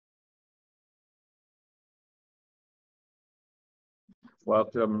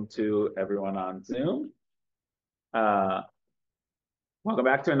Welcome to everyone on Zoom. Welcome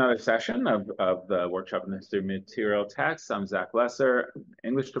back to another session of the Workshop in the History of Material Texts. I'm Zach Lesser,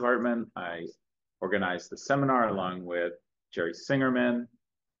 English department. I organized the seminar along with Jerry Singerman,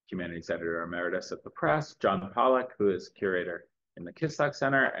 Humanities Editor Emeritus at the Press, John Pollack, who is curator in the Kistock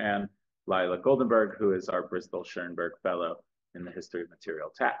Center, and Lila Goldenberg, who is our Bristol Schoenberg Fellow in the History of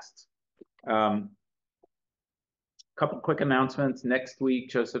Material Texts. Couple quick announcements. Next week,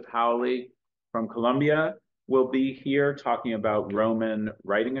 Joseph Howley from Columbia will be here talking about Roman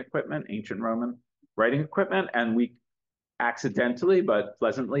writing equipment, ancient Roman writing equipment, and we accidentally but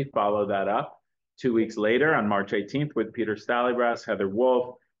pleasantly follow that up 2 weeks later on March 18th with Peter Stallybrass, Heather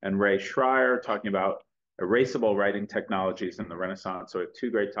Wolf, and Ray Schreier talking about erasable writing technologies in the Renaissance. So we have two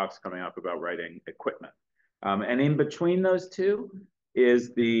great talks coming up about writing equipment. And in between those two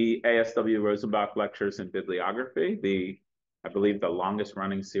is the ASW Rosenbach Lectures in Bibliography, I believe the longest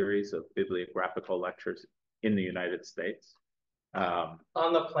running series of bibliographical lectures in the United States. On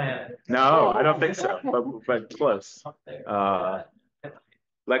the planet. No, I don't think so, but close.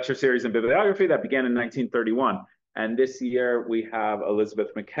 Lecture series in bibliography that began in 1931. And this year we have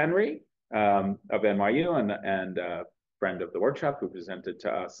Elizabeth McHenry of NYU and a friend of the workshop who presented to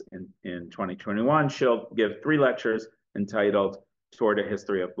us in 2021. She'll give 3 lectures entitled Toward a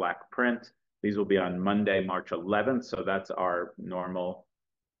History of Black Print. These will be on Monday, March 11th. So that's our normal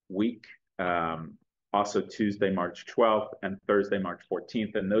week. Also Tuesday, March 12th and Thursday, March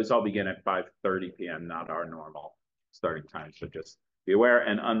 14th. And those all begin at 5:30 p.m., not our normal starting time. So just be aware.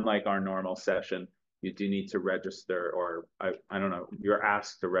 And unlike our normal session, you do need to register, or I don't know, you're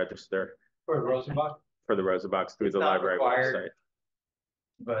asked to register. For Rosenbach? For the Rosenbachs through the library website.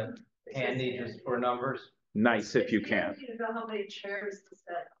 But handy just for numbers. Nice if you can. You know how many chairs to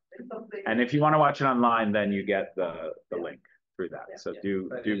set. And if you want to watch it online, then you get the link through that. Yeah, so do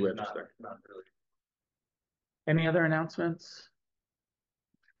register. Not really. Any other announcements?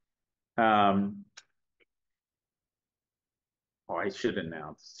 Oh, I should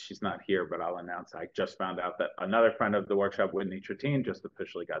announce. She's not here, but I'll announce. I just found out that another friend of the workshop, Whitney Tritine, just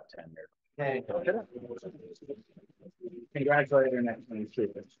officially got tenured. Hey. Congratulate her next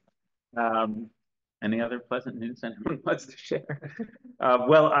time. Any other pleasant news anyone wants to share?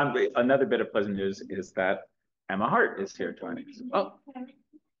 Well, another bit of pleasant news is that Emma Hart is here joining us. Oh,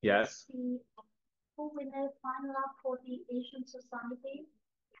 yes. Who winner final up for the Asian Society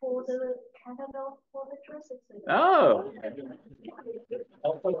for the catalog for the dresses? Oh.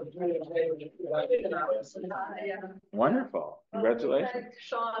 Wonderful. Congratulations. Thank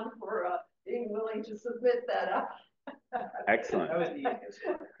Sean for being willing to submit that up. Excellent.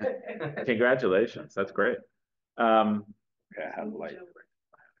 Congratulations. That's great. Okay, I have light.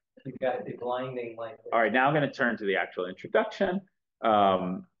 You got the blinding light. All right, now I'm going to turn to the actual introduction.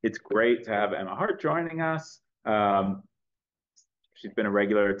 It's great to have Emma Hart joining us. She's been a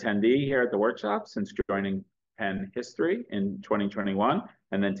regular attendee here at the workshop since joining Penn History in 2021,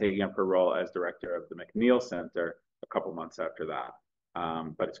 and then taking up her role as director of the McNeil Center a couple months after that.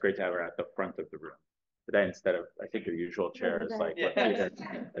 But it's great to have her at the front of the room today instead of, I think, your usual chair is like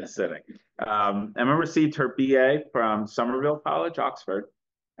is sitting. Emma received her BA from Somerville College, Oxford,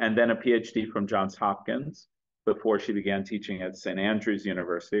 and then a PhD from Johns Hopkins before she began teaching at St. Andrews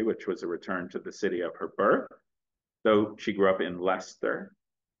University, which was a return to the city of her birth, though she grew up in Leicester.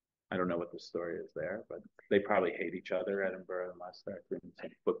 I don't know what the story is there, but they probably hate each other, Edinburgh and Leicester, some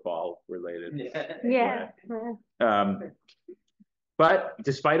football related. Yeah. But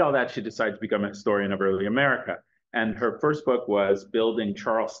despite all that, she decided to become a historian of early America. And her first book was Building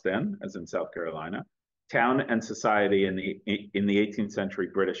Charleston, as in South Carolina, Town and Society in the 18th Century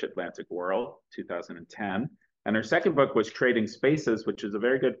British Atlantic World, 2010. And her second book was Trading Spaces, which is a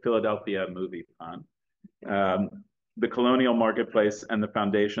very good Philadelphia movie pun. The Colonial Marketplace and the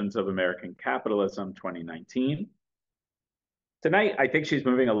Foundations of American Capitalism, 2019. Tonight, I think she's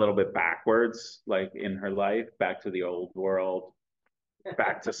moving a little bit backwards, like in her life, back to the old world,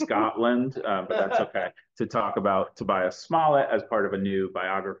 back to Scotland, but that's okay, to talk about Tobias Smollett as part of a new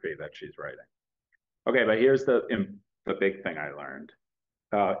biography that she's writing. Okay, but here's the big thing I learned.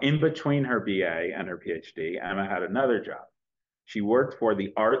 In between her BA and her PhD, Emma had another job. She worked for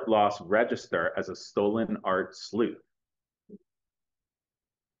the Art Loss Register as a stolen art sleuth.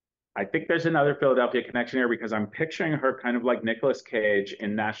 I think there's another Philadelphia connection here because I'm picturing her kind of like Nicolas Cage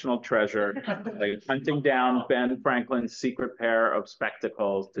in National Treasure, like hunting down Ben Franklin's secret pair of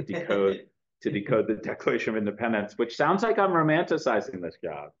spectacles to decode the Declaration of Independence, which sounds like I'm romanticizing this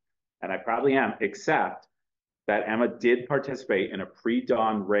job. And I probably am, except that Emma did participate in a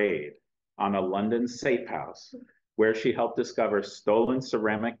pre-dawn raid on a London safe house where she helped discover stolen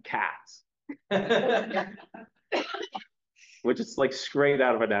ceramic cats, which is like straight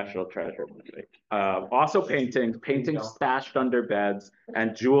out of a National Treasure movie. Also paintings stashed under beds,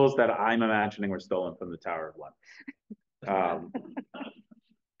 and jewels that I'm imagining were stolen from the Tower of London.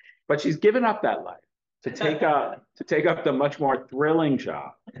 But she's given up that life to take up the much more thrilling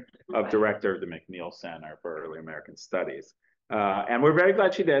job of director of the McNeil Center for Early American Studies. And we're very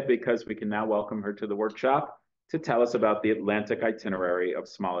glad she did, because we can now welcome her to the workshop to tell us about the Atlantic Itinerary of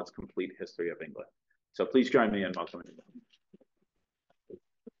Smollett's Complete History of England. So please join me in welcoming her.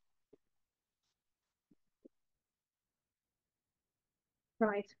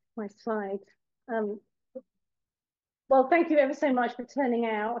 Right, my slides. Well, thank you ever so much for turning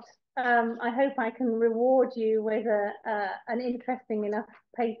out. I hope I can reward you with an interesting enough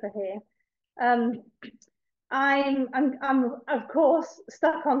paper here. I'm of course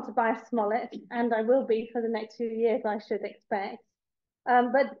stuck on Tobias Smollett, and I will be for the next few years, I should expect.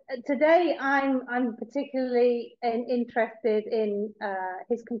 But today I'm particularly interested in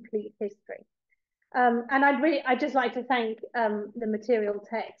his complete history. And I'd just like to thank the material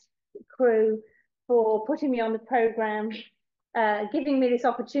text crew for putting me on the program, giving me this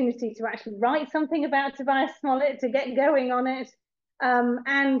opportunity to actually write something about Tobias Smollett, to get going on it,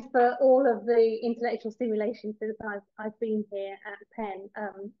 and for all of the intellectual stimulation since I've been here at Penn.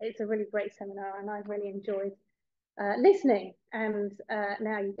 It's a really great seminar, and I've really enjoyed listening, and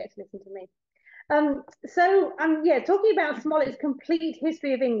now you get to listen to me. Yeah, talking about Smollett's Complete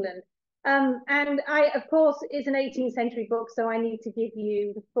History of England. And of course, it's an 18th century book, so I need to give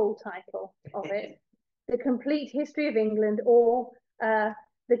you the full title of it. The Complete History of England, or A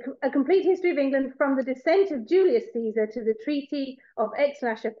Complete History of England from the Descent of Julius Caesar to the Treaty of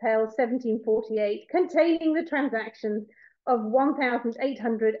Aix-la-Chapelle, 1748, containing the transactions of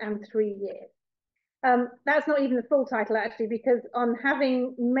 1,803 years. That's not even the full title, actually, because on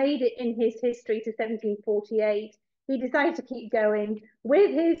having made it in his history to 1748, he decided to keep going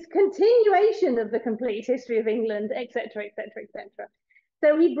with his continuation of the Complete History of England, etc., etc., etc.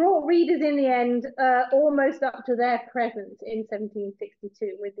 So he brought readers in the end almost up to their present in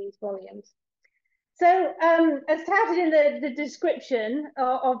 1762 with these volumes. So as touted in the description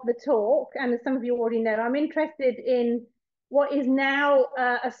of the talk, and as some of you already know, I'm interested in what is now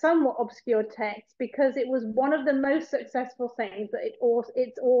a somewhat obscure text, because it was one of the most successful things that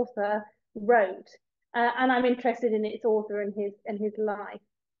its author wrote. And I'm interested in its author and his life.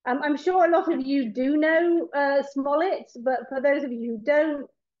 I'm sure a lot of you do know Smollett, but for those of you who don't,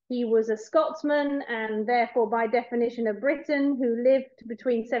 he was a Scotsman, and therefore by definition a Briton, who lived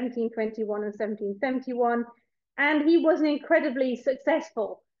between 1721 and 1771, and he was an incredibly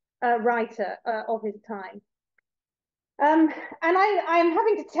successful writer of his time. And I'm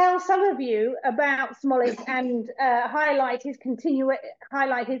having to tell some of you about Smollett and highlight his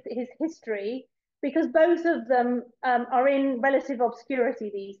history, because both of them are in relative obscurity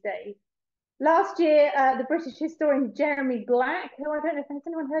these days. Last year, the British historian Jeremy Black, who I don't know if has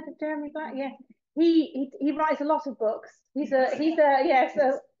anyone heard of Jeremy Black? Yeah, he writes a lot of books.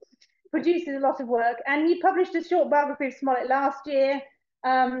 Produces a lot of work, and he published a short biography of Smollett last year.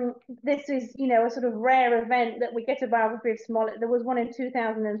 This is, a sort of rare event that we get a biography of Smollett. There was one in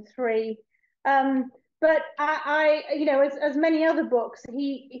 2003. But as many other books,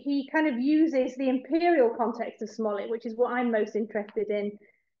 he kind of uses the imperial context of Smollett, which is what I'm most interested in,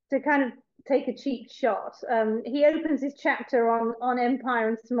 to kind of take a cheap shot. He opens his chapter on Empire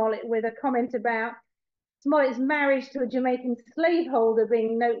and Smollett with a comment about Smollett's marriage to a Jamaican slaveholder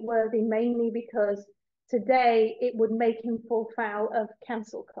being noteworthy mainly because today it would make him fall foul of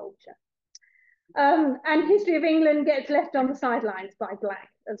cancel culture. And History of England gets left on the sidelines by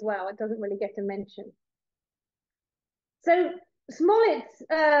Black as well. It doesn't really get a mention. So Smollett's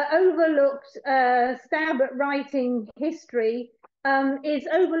overlooked stab at writing history is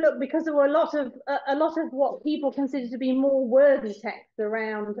overlooked because there were a lot of what people consider to be more worthy texts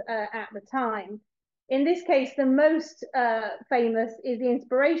around at the time. In this case, the most famous is the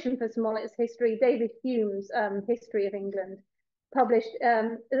inspiration for Smollett's history, David Hume's History of England, published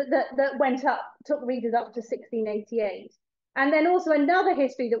that took readers up to 1688. And then also another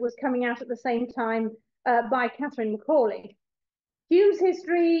history that was coming out at the same time by Catherine Macaulay. Hume's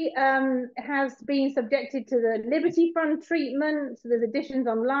history has been subjected to the Liberty Front treatment, so there's editions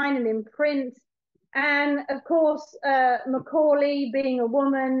online and in print. And of course, Macaulay, being a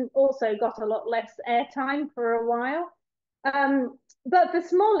woman, also got a lot less airtime for a while. But for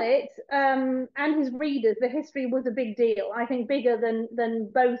Smollett and his readers, the history was a big deal, I think bigger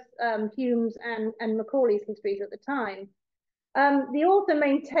than both Hume's and Macaulay's histories at the time. The author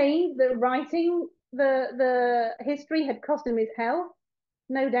maintained that writing the history had cost him his health,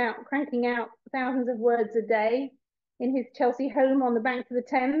 no doubt cranking out thousands of words a day in his Chelsea home on the banks of the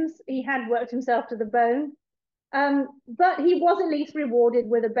Thames. He had worked himself to the bone. But he was at least rewarded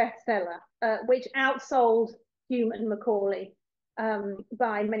with a bestseller, which outsold Hume and Macaulay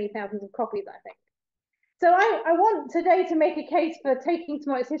by many thousands of copies, I think. So I want today to make a case for taking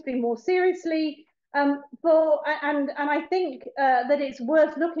Smollett's history more seriously, and I think that it's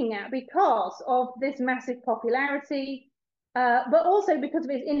worth looking at because of this massive popularity, but also because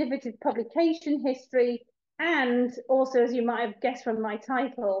of its innovative publication history, and also, as you might have guessed from my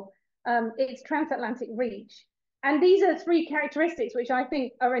title, its transatlantic reach. And these are three characteristics which I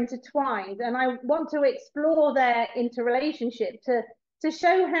think are intertwined, and I want to explore their interrelationship to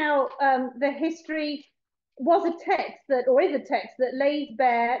show how the history was a text that, or is a text that lays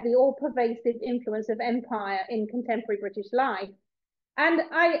bare the all-pervasive influence of empire in contemporary British life. And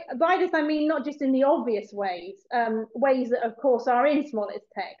by this I mean not just in the obvious ways, ways that of course are in Smollett's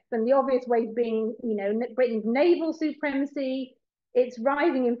text, and the obvious ways being, you know, Britain's naval supremacy, its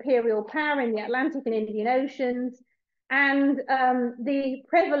rising imperial power in the Atlantic and Indian Oceans, and the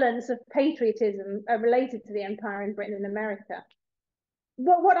prevalence of patriotism related to the empire in Britain and America.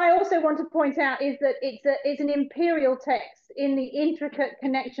 But what I also want to point out is that it's an imperial text in the intricate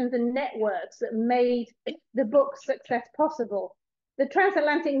connections and networks that made the book's success possible. The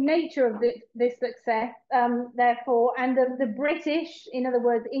transatlantic nature of this success, therefore, and the British, in other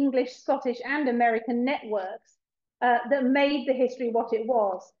words, English, Scottish, and American networks that made the history what it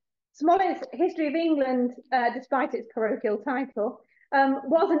was. Smollett's History of England, despite its parochial title,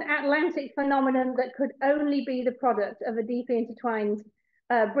 was an Atlantic phenomenon that could only be the product of a deeply intertwined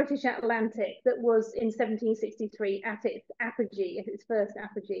British Atlantic that was in 1763 at its apogee, at its first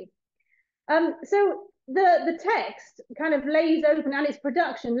apogee. So the text kind of lays open, and its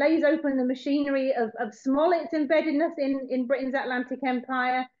production lays open the machinery of Smollett's embeddedness in Britain's Atlantic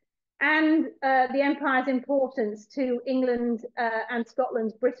empire, and the empire's importance to England and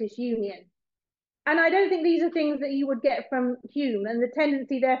Scotland's British Union. And I don't think these are things that you would get from Hume, and the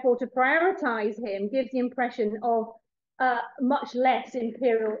tendency therefore to prioritize him gives the impression of much less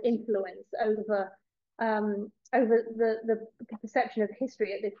imperial influence over the perception of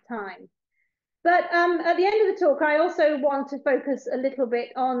history at this time. But at the end of the talk, I also want to focus a little bit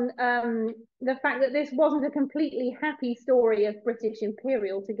on the fact that this wasn't a completely happy story of British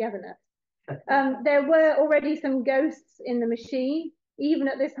imperial togetherness. There were already some ghosts in the machine, even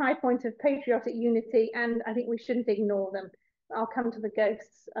at this high point of patriotic unity, and I think we shouldn't ignore them. I'll come to the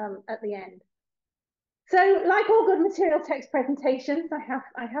ghosts at the end. So, like all good material text presentations, I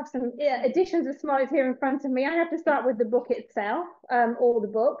have some editions of Smollett here in front of me. I have to start with the book itself, all the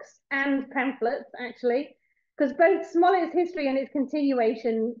books, and pamphlets, actually, because both Smollett's history and its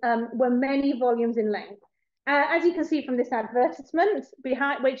continuation were many volumes in length. As you can see from this advertisement,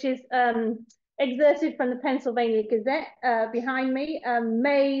 which is excerpted from the Pennsylvania Gazette behind me,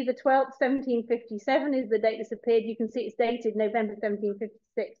 May the 12th, 1757 is the date this appeared. You can see it's dated November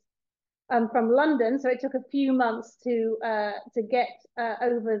 1756. From London, so it took a few months to get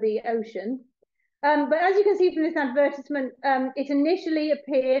over the ocean. But as you can see from this advertisement, it initially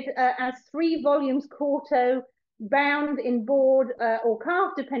appeared as 3 volumes quarto, bound in board or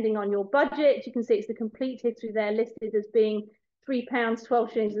calf, depending on your budget. You can see it's the complete history there listed as being £3,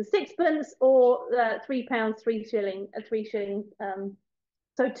 12 shillings and 6pence, or £3, 3 shilling, 3 shillings.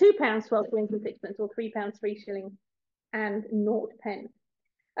 So £2, 12 shillings and 6pence, or £3, 3 shillings and 0 pence.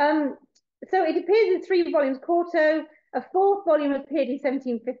 So it appears in 3 volumes quarto. A 4th volume appeared in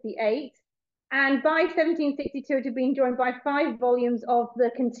 1758, and by 1762 it had been joined by 5 volumes of the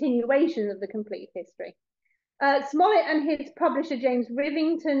continuation of the complete history. Smollett and his publisher James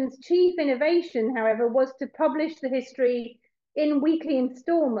Rivington's chief innovation, however, was to publish the history in weekly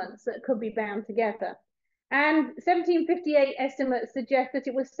instalments that could be bound together. And 1758 estimates suggest that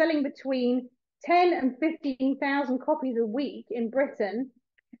it was selling between 10 and 15,000 copies a week in Britain,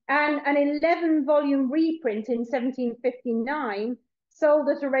 and an 11-volume reprint in 1759 sold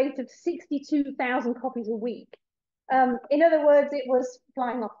at a rate of 62,000 copies a week. In other words, it was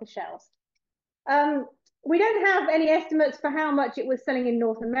flying off the shelves. We don't have any estimates for how much it was selling in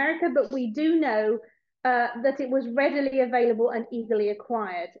North America, but we do know that it was readily available and eagerly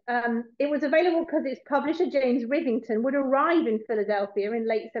acquired. It was available because its publisher, James Rivington, would arrive in Philadelphia in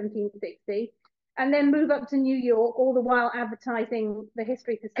late 1760, and then move up to New York, all the while advertising the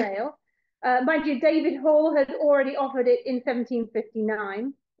history for sale. Mind you, David Hall had already offered it in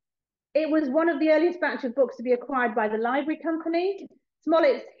 1759. It was one of the earliest batch of books to be acquired by the Library Company.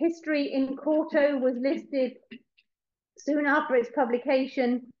 Smollett's history in quarto was listed soon after its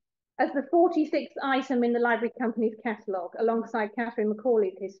publication as the 46th item in the Library Company's catalogue, alongside Catherine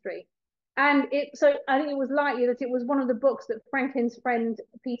Macaulay's history. And so I think it was likely that it was one of the books that Franklin's friend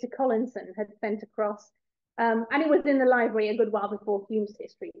Peter Collinson had sent across. And it was in the library a good while before Hume's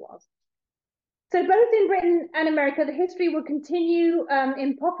history was. So both in Britain and America, the history would continue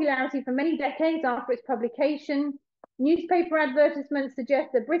in popularity for many decades after its publication. Newspaper advertisements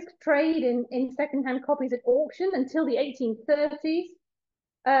suggest a brisk trade in second-hand copies at auction until the 1830s.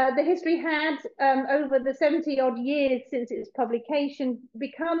 The history had, over the 70-odd years since its publication,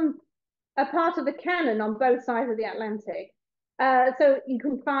 become a part of the canon on both sides of the Atlantic. So you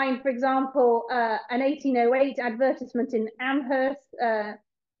can find, for example, an 1808 advertisement in Amherst,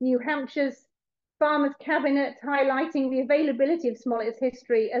 New Hampshire's Farmer's Cabinet, highlighting the availability of Smollett's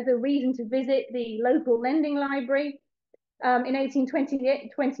history as a reason to visit the local lending library. In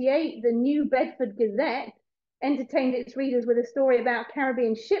 1828, the New Bedford Gazette entertained its readers with a story about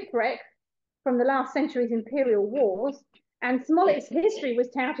Caribbean shipwrecks from the last century's imperial wars, and Smollett's history was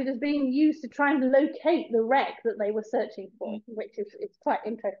touted as being used to try and locate the wreck that they were searching for, which is quite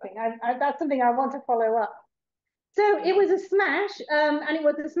interesting. That's something I want to follow up. So it was a smash, and it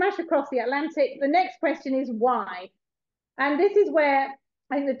was a smash across the Atlantic. The next question is why? And this is where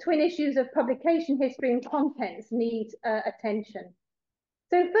I think the twin issues of publication history and contents need attention.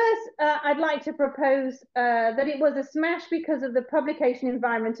 So first, I'd like to propose that it was a smash because of the publication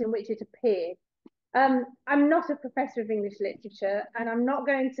environment in which it appeared. I'm not a professor of English literature, and I'm not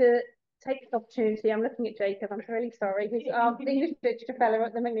going to take this opportunity. I'm looking at Jacob, I'm really sorry, who's our English literature fellow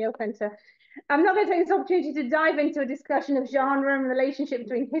at the McNeil Center. I'm not going to take this opportunity to dive into a discussion of genre and relationship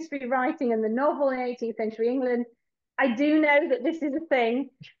between history writing and the novel in 18th century England. I do know that this is a thing,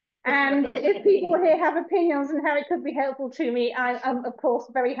 and if people here have opinions on how it could be helpful to me, I'm of course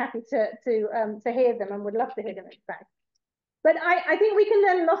very happy to hear them, and would love to hear them in fact. But I think we can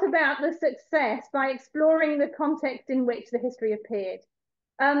learn a lot about the success by exploring the context in which the history appeared.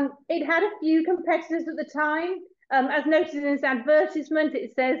 It had a few competitors at the time. As noted in this advertisement,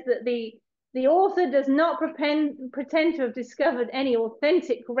 it says that the author does not pretend to have discovered any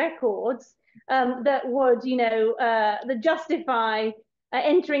authentic records that would, that justify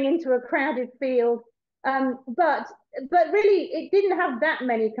entering into a crowded field. But really, it didn't have that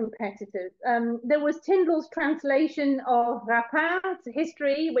many competitors. There was Tyndall's translation of Rapin's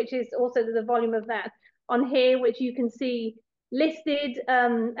history, which is also the volume of that on here, which you can see listed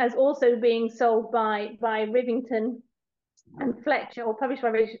as also being sold by Rivington and Fletcher, or published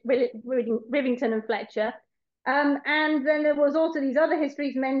by Rivington and Fletcher. And then there was also these other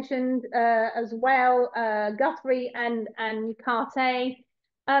histories mentioned as well, Guthrie and Cartay.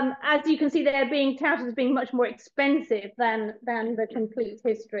 As you can see, they're being touted as being much more expensive than the complete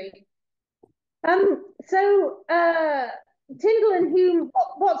history. Tyndall and Hume,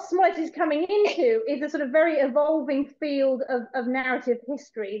 what Smollett is coming into is a sort of very evolving field of narrative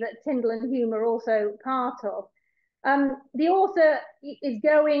history that Tyndall and Hume are also part of. The author is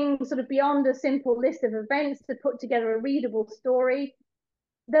going sort of beyond a simple list of events to put together a readable story.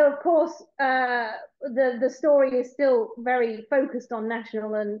 Though, of course, the story is still very focused on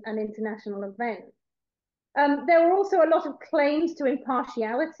national and international events. There were also a lot of claims to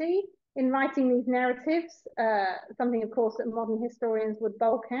impartiality in writing these narratives, something, of course, that modern historians would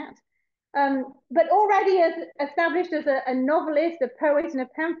balk at. But already established as a novelist, a poet, and a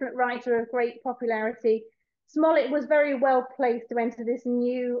pamphlet writer of great popularity, Smollett was very well placed to enter this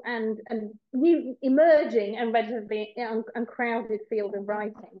new emerging and relatively uncrowded field of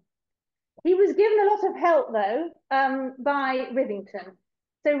writing. He was given a lot of help, though, by Rivington.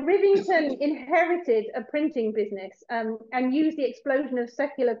 So Rivington inherited a printing business and used the explosion of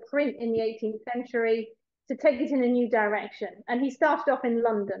secular print in the 18th century to take it in a new direction. And he started off in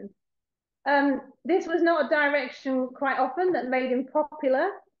London. This was not a direction quite often that made him popular.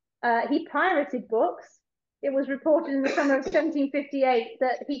 He pirated books. It was reported in the summer of 1758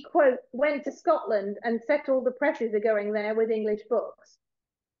 that he, quote, went to Scotland and set all the presses going there with English books.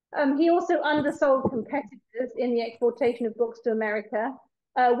 He also undersold competitors in the exportation of books to America.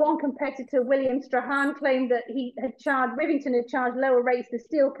 One competitor, William Strahan, claimed that Rivington had charged lower rates to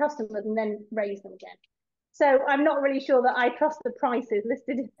steal customers and then raise them again. So I'm not really sure that I trust the prices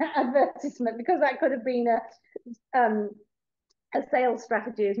listed in that advertisement, because that could have been a sales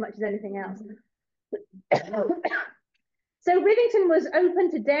strategy as much as anything else. So Rivington was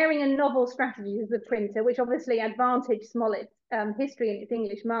open to daring and novel strategies as a printer, which obviously advantaged Smollett's history in its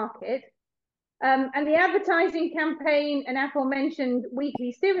English market. And the advertising campaign and aforementioned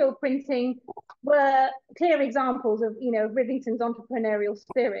weekly serial printing were clear examples of, Rivington's entrepreneurial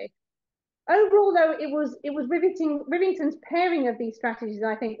spirit. Overall, though, it was Rivington's pairing of these strategies,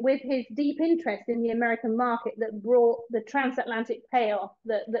 I think, with his deep interest in the American market that brought the transatlantic payoff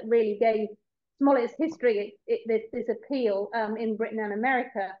that really gave Smollett's history this appeal in Britain and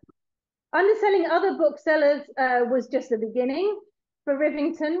America. Underselling other booksellers was just the beginning for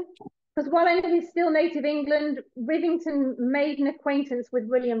Rivington, because while in his still native England, Rivington made an acquaintance with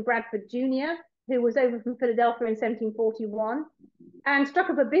William Bradford Jr., who was over from Philadelphia in 1741, and struck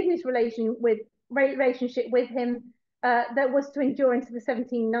up a business relationship with him that was to endure into the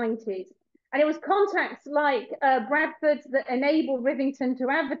 1790s. And it was contacts like Bradford's that enabled Rivington to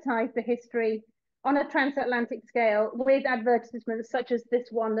advertise the history on a transatlantic scale with advertisements such as this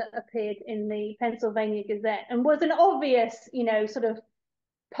one that appeared in the Pennsylvania Gazette, and was an obvious, you know, sort of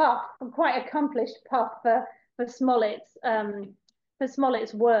puff, quite accomplished puff for Smollett's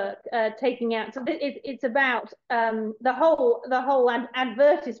work, taking out. So it's about the whole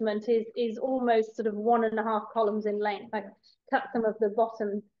advertisement is almost sort of 1.5 columns in length. I cut some of the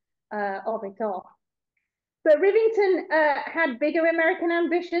bottom of it off. But Rivington had bigger American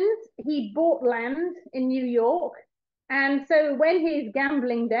ambitions. He bought land in New York, and so when his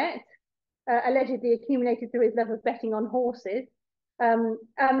gambling debt allegedly accumulated through his love of betting on horses,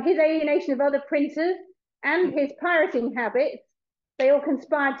 his alienation of other printers, and his pirating habits, they all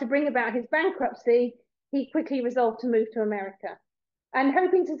conspired to bring about his bankruptcy. He quickly resolved to move to America. And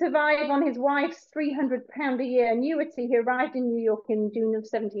hoping to survive on his wife's £300 a year annuity, he arrived in New York in June of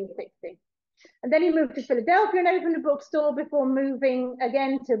 1760. And then he moved to Philadelphia and opened a bookstore before moving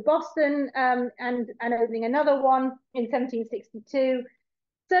again to Boston and opening another one in 1762.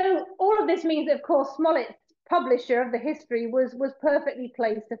 So all of this means that, of course, Smollett's publisher of the history was perfectly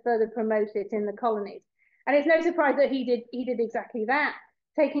placed to further promote it in the colonies. And it's no surprise that he did exactly that,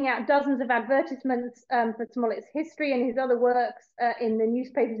 taking out dozens of advertisements for Smollett's history and his other works in the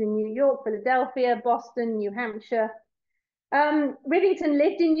newspapers in New York, Philadelphia, Boston, New Hampshire. Rivington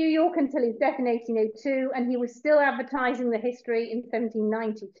lived in New York until his death in 1802, and he was still advertising the history in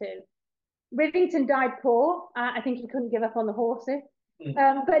 1792. Rivington died poor. I think he couldn't give up on the horses.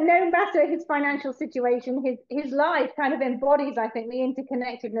 But no matter his financial situation, his life kind of embodies, I think, the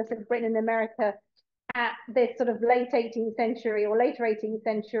interconnectedness of Britain and America at this sort of late 18th century or later 18th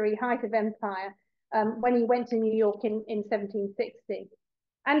century height of empire, when he went to New York in 1760.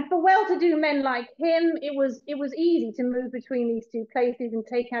 And for well-to-do men like him, it was easy to move between these two places and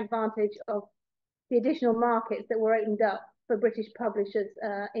take advantage of the additional markets that were opened up for British publishers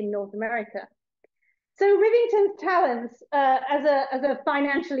in North America. So Rivington's talents as a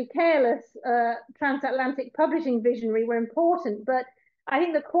financially careless transatlantic publishing visionary were important, but I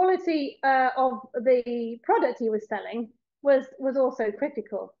think the quality of the product he was selling was also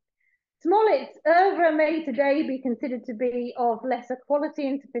critical. Smollett's oeuvre may today be considered to be of lesser quality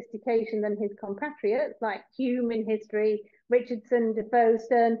and sophistication than his compatriots, like Hume in history, Richardson, Defoe,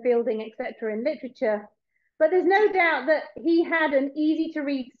 Sterne, Fielding, etc. in literature. But there's no doubt that he had an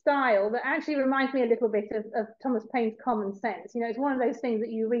easy-to-read style that actually reminds me a little bit of Thomas Paine's Common Sense. You know, it's one of those things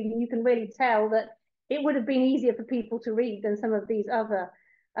that you read and you can really tell that it would have been easier for people to read than some of these other.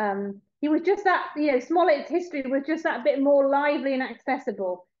 He was just that, you know, Smollett's history was just that bit more lively and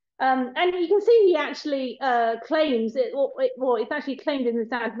accessible. And you can see he actually claims it, well, it's actually claimed in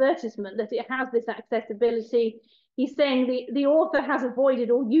this advertisement that it has this accessibility. He's saying the author has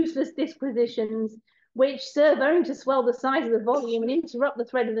avoided all useless disquisitions which serve only to swell the size of the volume and interrupt the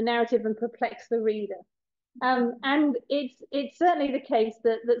thread of the narrative and perplex the reader. And it's certainly the case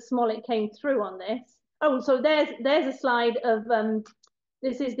that Smollett came through on this. Oh, so there's a slide of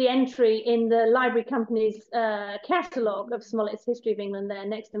this is the entry in the Library Company's catalogue of Smollett's History of England there,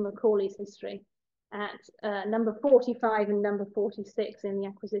 next to Macaulay's history, at number 45 and number 46 in the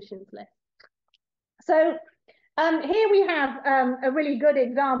acquisitions list. So here we have a really good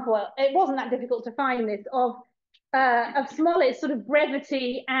example. It wasn't that difficult to find this of Smollett's sort of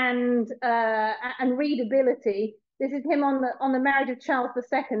brevity and readability. This is him on the marriage of Charles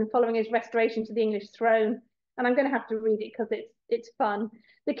II following his restoration to the English throne. And I'm going to have to read it because it's fun.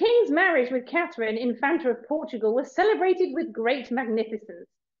 The king's marriage with Catherine, Infanta of Portugal, was celebrated with great magnificence.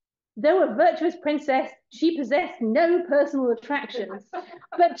 Though a virtuous princess, she possessed no personal attractions,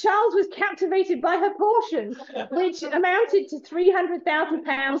 but Charles was captivated by her portion, which amounted to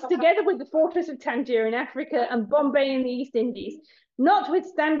 £300,000, together with the fortress of Tangier in Africa and Bombay in the East Indies.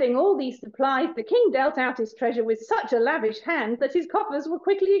 Notwithstanding all these supplies, the king dealt out his treasure with such a lavish hand that his coffers were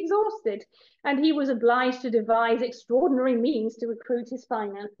quickly exhausted, and he was obliged to devise extraordinary means to recruit his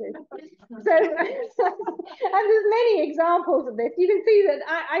finances. So, and there's many examples of this. You can see that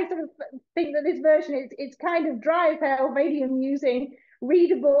I sort of think that this version it's kind of dry as hell, maybe amusing,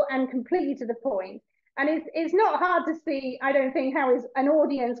 readable and completely to the point. And it's not hard to see, I don't think, how an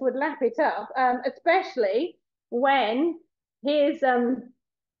audience would lap it up, especially when here's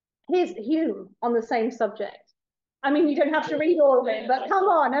Hume on the same subject. I mean, you don't have to read all of it, but come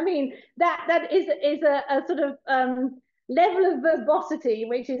on. I mean, that is a sort of level of verbosity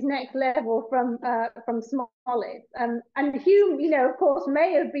which is next level from Smollett. And Hume, you know, of course,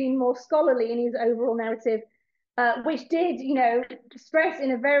 may have been more scholarly in his overall narrative, which did, you know, stress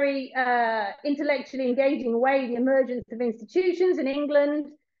in a very intellectually engaging way the emergence of institutions in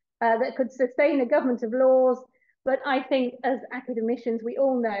England that could sustain a government of laws. But I think as academicians, we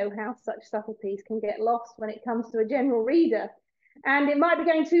all know how such subtleties can get lost when it comes to a general reader. And it might be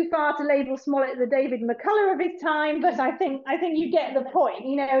going too far to label Smollett the David McCullough of his time, but I think you get the point.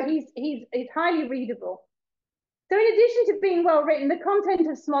 You know, he's highly readable. So in addition to being well written, the content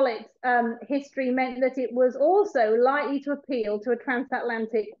of Smollett's history meant that it was also likely to appeal to a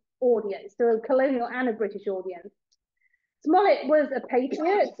transatlantic audience, to a colonial and a British audience. Smollett was a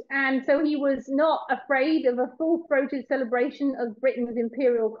patriot, and so he was not afraid of a full-throated celebration of Britain's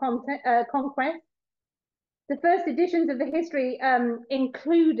imperial conquest. The first editions of the history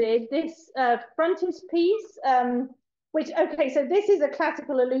included this frontispiece, which, okay, so this is a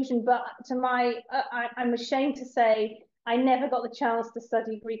classical allusion, but to my, I'm ashamed to say, I never got the chance to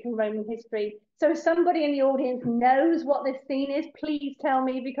study Greek and Roman history. So if somebody in the audience knows what this scene is, please tell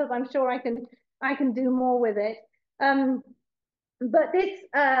me, because I'm sure I can do more with it. But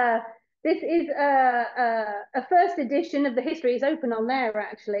this is a first edition of the history. It's open on there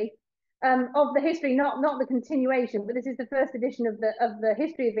actually, of the history, not the continuation, but this is the first edition of the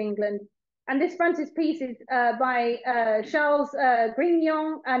history of England. And this frontispiece is by Charles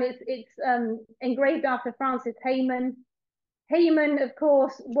Grignon, and it's engraved after Francis Hayman. Hayman, of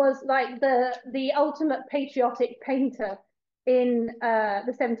course, was like the ultimate patriotic painter in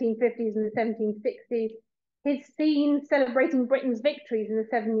the 1750s and the 1760s. His scenes celebrating Britain's victories in the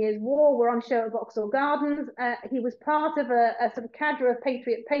 7 Years' War were on show at Vauxhall Gardens. He was part of a sort of cadre of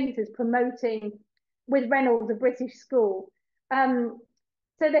patriot painters promoting, with Reynolds, a British school.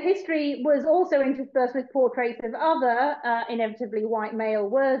 So the history was also interspersed with portraits of other, inevitably white male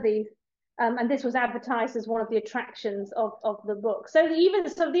worthies. And this was advertised as one of the attractions of the book. So even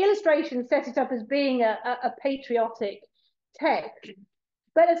so, the illustration set it up as being a patriotic text.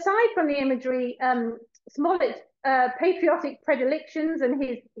 But aside from the imagery, Smollett's patriotic predilections and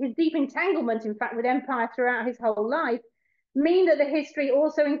his deep entanglement, in fact, with empire throughout his whole life, mean that the history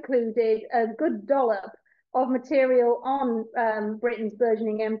also included a good dollop of material on Britain's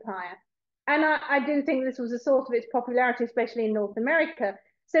burgeoning empire. And I do think this was a source of its popularity, especially in North America.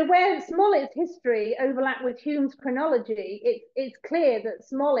 So where Smollett's history overlapped with Hume's chronology, it's clear that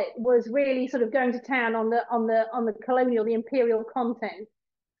Smollett was really sort of going to town on the colonial, the imperial content.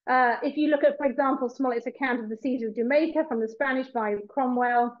 If you look at, for example, Smollett's account of the siege of Jamaica from the Spanish by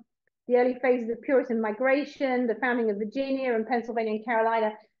Cromwell, the early phases of Puritan migration, the founding of Virginia and Pennsylvania and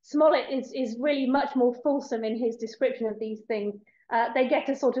Carolina, Smollett is really much more fulsome in his description of these things. They get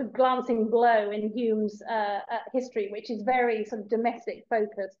a sort of glancing blow in Hume's history, which is very sort of domestic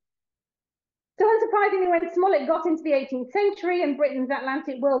focused. So unsurprisingly, when Smollett got into the 18th century and Britain's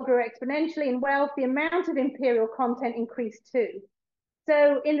Atlantic world grew exponentially in wealth, the amount of imperial content increased too.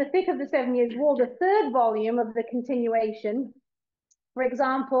 So in the thick of the 7 Years' War, the third volume of the continuation, for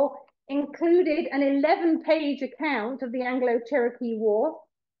example, included an 11-page account of the Anglo-Cherokee War,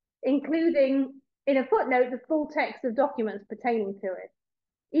 including, in a footnote, the full text of documents pertaining to it.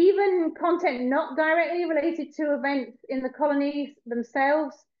 Even content not directly related to events in the colonies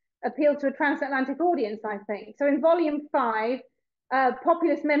themselves appealed to a transatlantic audience, I think. So in volume 5,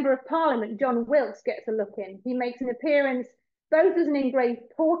 populist member of parliament, John Wilkes, gets a look in. He makes an appearance both as an engraved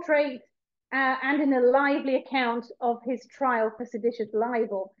portrait and in a lively account of his trial for seditious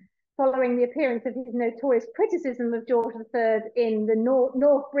libel, following the appearance of his notorious criticism of George III in the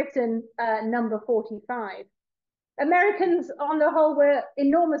North Britain number 45. Americans, on the whole, were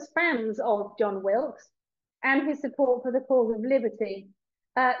enormous fans of John Wilkes and his support for the cause of liberty.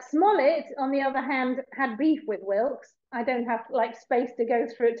 Smollett, on the other hand, had beef with Wilkes. I don't have like time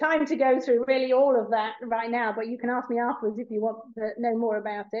to go through really all of that right now, but you can ask me afterwards if you want to know more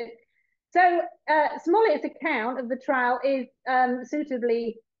about it. So Smollett's account of the trial is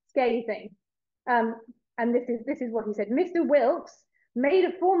suitably scathing. And this is what he said. Mr. Wilkes made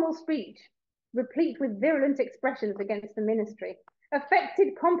a formal speech, replete with virulent expressions against the ministry, affected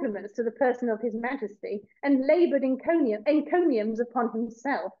compliments to the person of his majesty, and laboured encomiums upon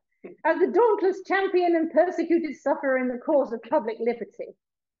himself as the dauntless champion and persecuted sufferer in the cause of public liberty.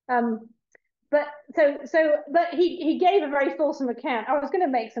 but he gave a very fulsome account. I was going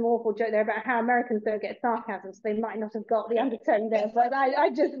to make some awful joke there about how Americans don't get sarcasm, so they might not have got the undertone there. But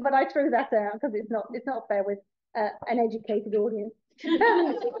I threw that out because it's not fair with an educated audience.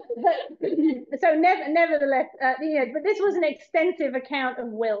 So nevertheless, but this was an extensive account of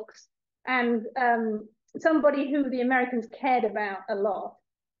Wilkes and somebody who the Americans cared about a lot.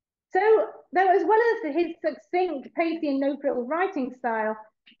 So, though, as well as his succinct, pacey, and no-frills writing style,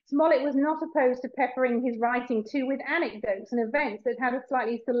 Smollett was not opposed to peppering his writing too with anecdotes and events that had a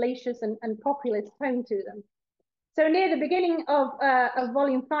slightly salacious and populist tone to them. So near the beginning of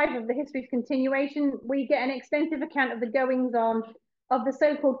volume 5 of the History's Continuation, we get an extensive account of the goings-on of the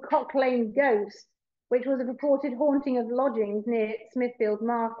so-called Cock Lane ghost, which was a purported haunting of lodgings near Smithfield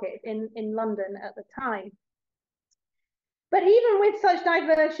Market in London at the time. But even with such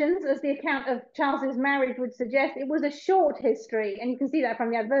diversions as the account of Charles's marriage would suggest, it was a short history, and you can see that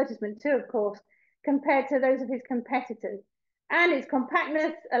from the advertisement too, of course, compared to those of his competitors. And its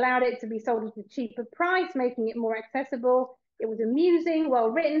compactness allowed it to be sold at a cheaper price, making it more accessible. It was amusing, well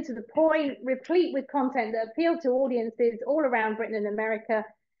written, to the point, replete with content that appealed to audiences all around Britain and America.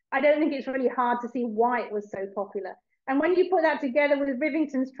 I don't think it's really hard to see why it was so popular. And when you put that together with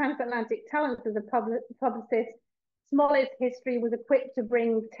Rivington's transatlantic talents as a publicist, Smollett's history was equipped to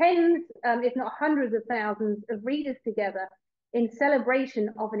bring tens, if not hundreds of thousands of readers together in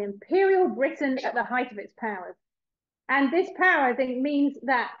celebration of an imperial Britain at the height of its powers. And this power, I think, means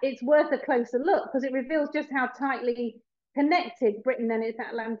that it's worth a closer look because it reveals just how tightly connected Britain and its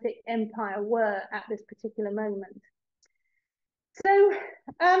Atlantic empire were at this particular moment. So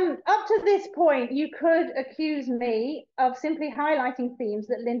up to this point, you could accuse me of simply highlighting themes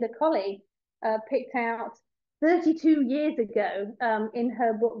that Linda Colley picked out 32 years ago in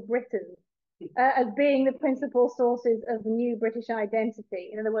her book Britons as being the principal sources of new British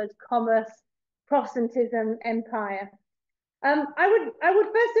identity. In other words, commerce, Protestantism, empire. I would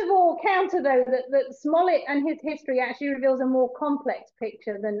first of all counter, though, that Smollett and his history actually reveals a more complex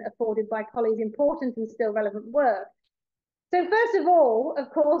picture than afforded by Colley's important and still relevant work. So first of all,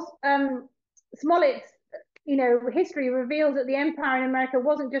 of course, Smollett's history reveals that the empire in America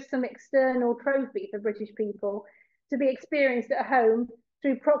wasn't just some external trophy for British people to be experienced at home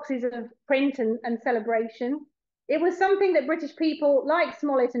through proxies of print and celebration. It was something that British people like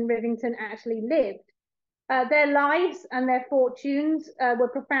Smollett and Rivington actually lived. Their lives and their fortunes were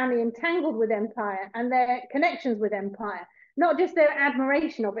profoundly entangled with empire and their connections with empire, not just their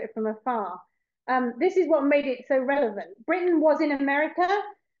admiration of it from afar. This is what made it so relevant. Britain was in America,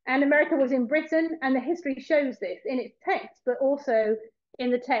 and America was in Britain, and the history shows this in its text, but also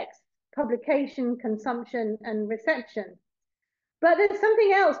in the text, publication, consumption, and reception. But there's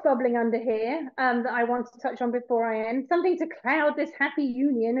something else bubbling under here that I want to touch on before I end, something to cloud this happy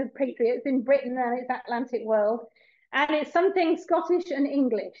union of patriots in Britain and its Atlantic world. And it's something Scottish and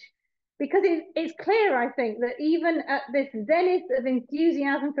English, because it's clear, I think, that even at this zenith of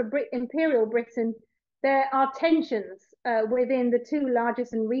enthusiasm for imperial Britain, there are tensions within the two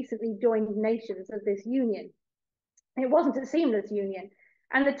largest and recently joined nations of this union. It wasn't a seamless union.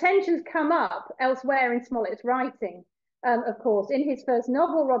 And the tensions come up elsewhere in Smollett's writing. Of course, in his first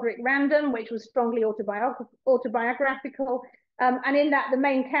novel, Roderick Random, which was strongly autobiographical, and in that the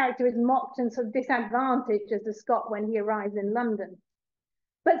main character is mocked and sort of disadvantaged as a Scot when he arrives in London.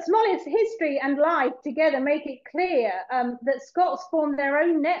 But Smollett's history and life together make it clear that Scots formed their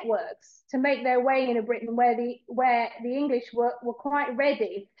own networks to make their way in a Britain where the English were quite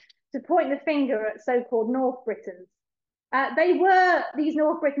ready to point the finger at so-called North Britons. These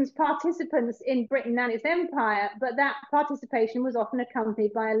North Britons, participants in Britain and its empire, but that participation was often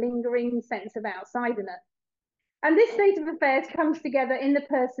accompanied by a lingering sense of outsiderness. And this state of affairs comes together in the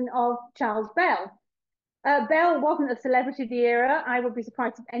person of Charles Bell. Bell wasn't a celebrity of the era. I would be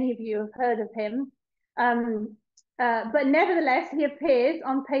surprised if any of you have heard of him. But nevertheless, he appears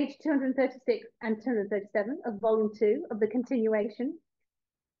on page 236 and 237 of volume 2 of the continuation.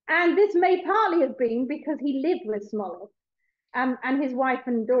 And this may partly have been because he lived with Smollett and his wife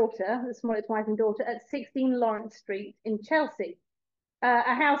and daughter, Smollett's wife and daughter, at 16 Lawrence Street in Chelsea,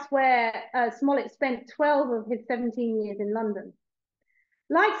 a house where Smollett spent 12 of his 17 years in London.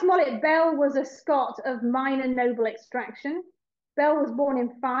 Like Smollett, Bell was a Scot of minor noble extraction. Bell was born in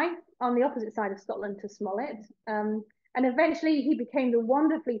Fife, on the opposite side of Scotland to Smollett, and eventually he became the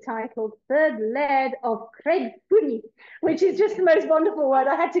wonderfully titled third Laird of Craigfuddy, which is just the most wonderful word.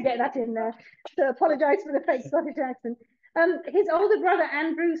 I had to get that in there, so apologise for the fake Scottish accent. His older brother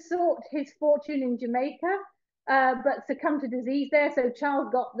Andrew sought his fortune in Jamaica, but succumbed to disease there, so Charles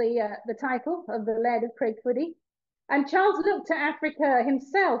got the title of the Laird of Craigfuddy. And Charles looked to Africa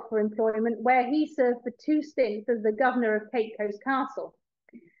himself for employment, where he served for 2 stints as the governor of Cape Coast Castle.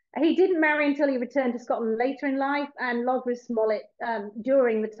 He didn't marry until he returned to Scotland later in life and lodged with Smollett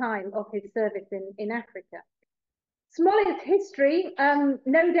during the time of his service in Africa. Smollett's history,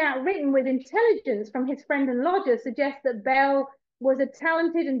 no doubt written with intelligence from his friend and lodger, suggests that Bell was a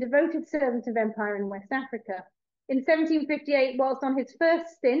talented and devoted servant of empire in West Africa. In 1758, whilst on his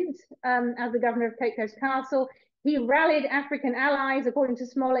first stint as the governor of Cape Coast Castle, he rallied African allies, according to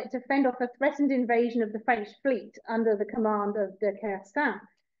Smollett, to fend off a threatened invasion of the French fleet under the command of de Quercy.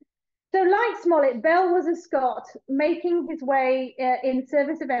 So like Smollett, Bell was a Scot making his way in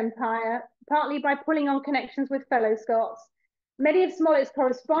service of empire, partly by pulling on connections with fellow Scots. Many of Smollett's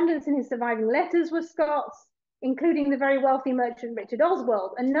correspondence in his surviving letters were Scots, including the very wealthy merchant Richard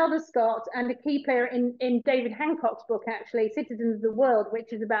Oswald, another Scot and a key player in David Hancock's book, actually, Citizens of the World,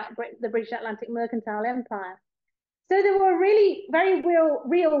 which is about the British Atlantic Mercantile Empire. So there were really very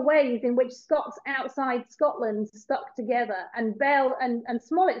real ways in which Scots outside Scotland stuck together, and Bell and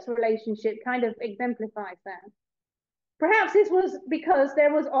Smollett's relationship kind of exemplifies that. Perhaps this was because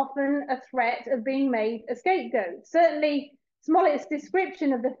there was often a threat of being made a scapegoat. Certainly, Smollett's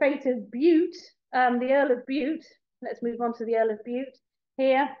description of the fate of Bute, the Earl of Bute, let's move on to the Earl of Bute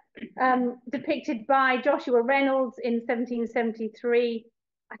here, depicted by Joshua Reynolds in 1773.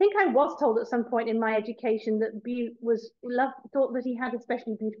 I think I was told at some point in my education that Bute thought that he had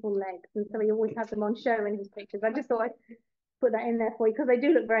especially beautiful legs, and so he always had them on show in his pictures. I just thought I'd put that in there for you because they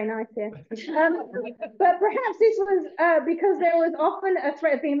do look very nice here. But perhaps this was because there was often a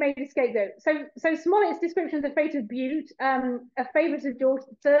threat of being made a scapegoat. So Smollett's description of the fate of Bute, a favourite of George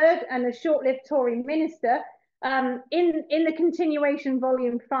III and a short-lived Tory minister, in the continuation,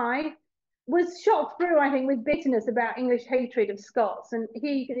 volume 5, was shot through, I think, with bitterness about English hatred of Scots. And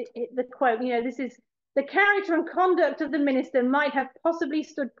the quote, this is, the character and conduct of the minister might have possibly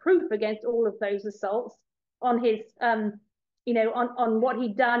stood proof against all of those assaults on his, on what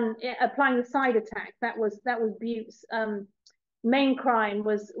he'd done, applying the side attack. That was Bute's main crime,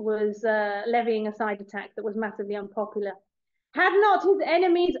 was levying a side attack that was massively unpopular. Had not his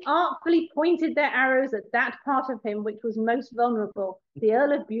enemies artfully pointed their arrows at that part of him which was most vulnerable, the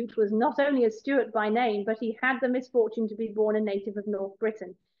Earl of Bute was not only a Stuart by name, but he had the misfortune to be born a native of North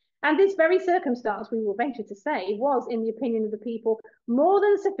Britain. And this very circumstance, we will venture to say, was, in the opinion of the people, more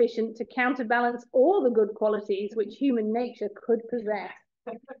than sufficient to counterbalance all the good qualities which human nature could possess.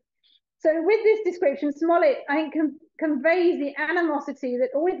 So with this description, Smollett, I think, conveys the animosity that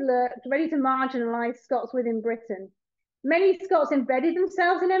always lurked, ready to marginalise Scots within Britain. Many Scots embedded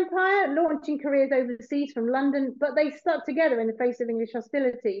themselves in empire, launching careers overseas from London, but they stuck together in the face of English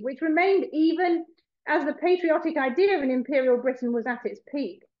hostility, which remained even as the patriotic idea of an imperial Britain was at its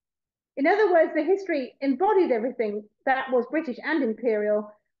peak. In other words, the history embodied everything that was British and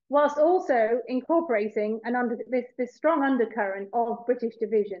imperial, whilst also incorporating this strong undercurrent of British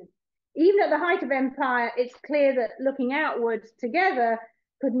division. Even at the height of empire, it's clear that looking outwards together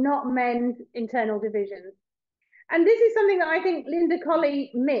could not mend internal divisions. And this is something that I think Linda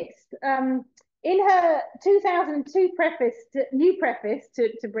Colley missed. In her 2002 new preface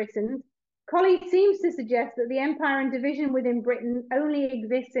to Britons, Colley seems to suggest that the empire and division within Britain only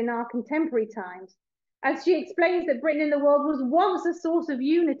exists in our contemporary times, as she explains that Britain in the world was once a source of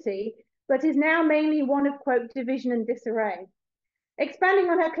unity, but is now mainly one of, quote, division and disarray. Expanding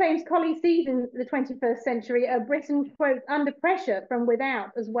on her claims, Colley sees in the 21st century a Britain, quote, under pressure from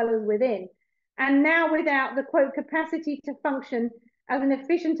without as well as within, and now without the, quote, capacity to function as an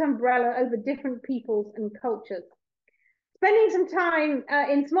efficient umbrella over different peoples and cultures. Spending some time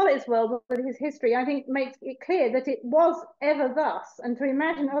in Smollett's world with his history, I think makes it clear that it was ever thus, and to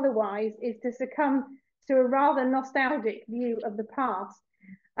imagine otherwise is to succumb to a rather nostalgic view of the past,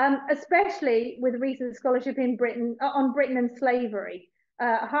 especially with recent scholarship in Britain on Britain and slavery,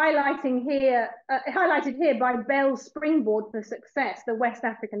 highlighted here by Bell's springboard for success, the West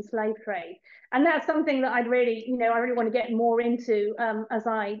African slave trade. And that's something that I really want to get more into as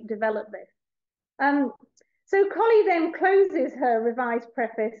I develop this. So Colley then closes her revised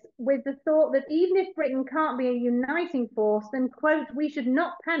preface with the thought that even if Britain can't be a uniting force, then, quote, we should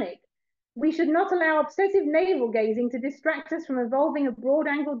not panic. We should not allow obsessive navel gazing to distract us from evolving a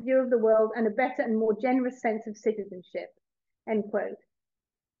broad-angled view of the world and a better and more generous sense of citizenship, end quote.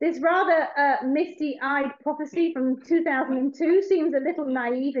 This rather misty-eyed prophecy from 2002 seems a little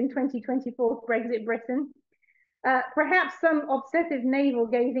naive in 2024 Brexit Britain. Perhaps some obsessive navel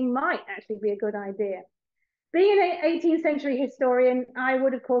gazing might actually be a good idea. Being an 18th century historian, I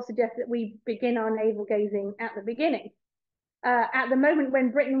would of course suggest that we begin our navel gazing at the beginning. At the moment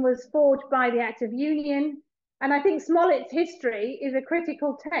when Britain was forged by the Act of Union, And I think Smollett's history is a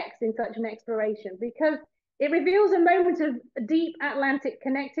critical text in such an exploration because it reveals a moment of deep Atlantic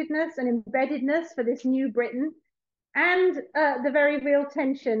connectedness and embeddedness for this new Britain, and the very real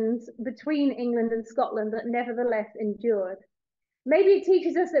tensions between England and Scotland that nevertheless endured. Maybe it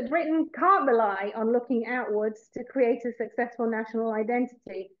teaches us that Britain can't rely on looking outwards to create a successful national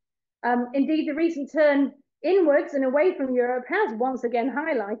identity. Indeed, the recent turn inwards and away from Europe has once again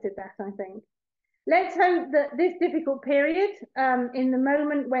highlighted that, I think. Let's hope that this difficult period, in the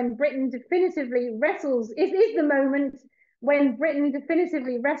moment when Britain definitively wrestles, is the moment when Britain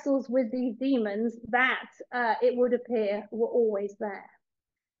definitively wrestles with these demons that it would appear were always there.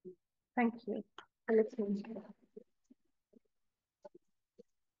 Thank you for listening.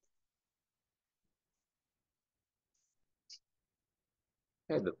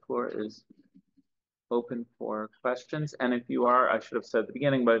 Okay, the floor is open for questions. And if you are, I should have said at the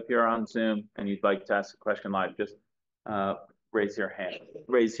beginning, but if you're on Zoom and you'd like to ask a question live, just raise your hand,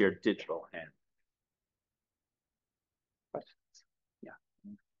 raise your digital hand. Questions? Yeah.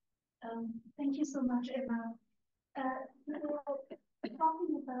 Thank you so much, Emma. We were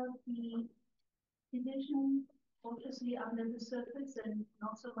talking about the division, obviously under the surface and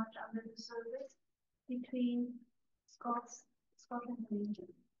not so much under the surface, between Scotland and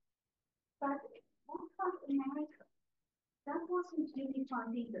England. But what about America? That wasn't really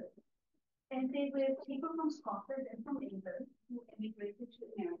defined either. And they were people from Scotland and from England who emigrated to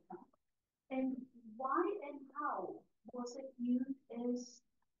America. And why and how was it viewed as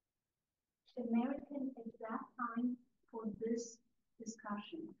American at that time for this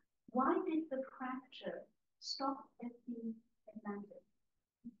discussion? Why did the fracture stop at the Atlantic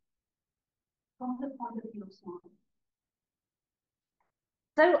from the point of view of Smollett?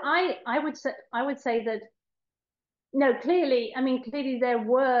 So I would say that no, clearly there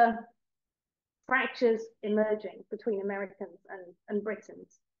were fractures emerging between Americans and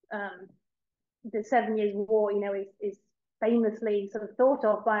Britons. The 7 Years' War, is famously sort of thought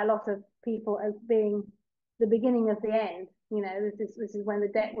of by a lot of people as being the beginning of the end. This is when the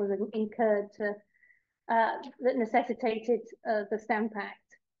debt was incurred that necessitated the Stamp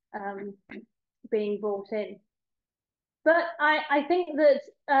Act being brought in. But I think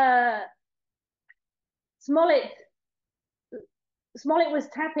that Smollett was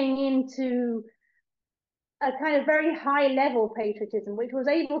tapping into a kind of very high level patriotism, which was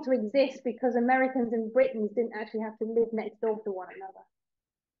able to exist because Americans and Britons didn't actually have to live next door to one another.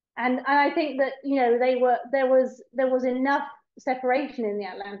 And I think that there was enough separation in the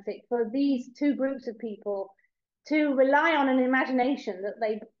Atlantic for these two groups of people to rely on an imagination that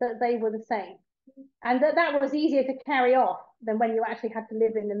they were the same, and that was easier to carry off than when you actually had to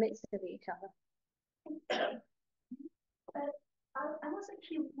live in the midst of each other. I was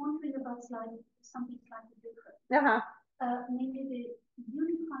actually wondering about something slightly different. Maybe the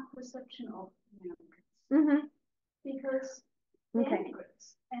unified perception of Americans. Because they're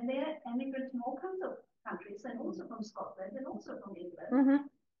immigrants, and they're immigrants from all kinds of countries, and also from Scotland, and also from England.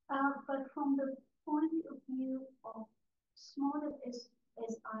 But from the point of view of Smollett, as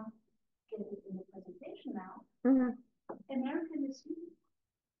I get it in the presentation now, American is unique.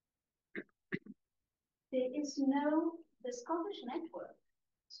 There is the Scottish network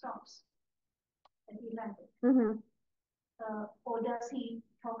stops at the Atlantic. Or does he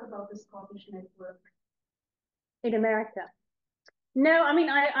talk about the Scottish network in America? No,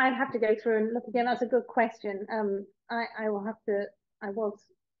 I have to go through and look again. That's a good question. I will have to.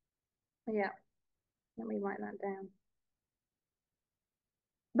 Let me write that down.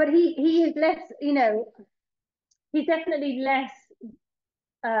 But he is less. He's definitely less.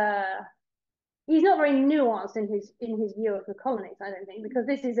 He's not very nuanced in his view of the colonies, I don't think, because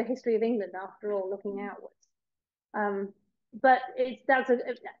this is a history of England after all, looking outwards. But it's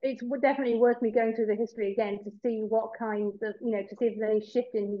definitely worth me going through the history again to see what kinds of, to see if there's any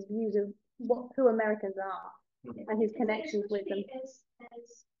shift in his views of who Americans are and his connections with them.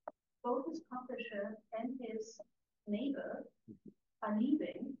 As both his publisher and his neighbor are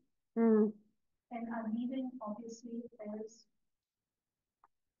leaving, and are leaving obviously as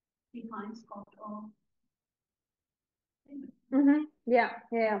behind Scott or Yeah.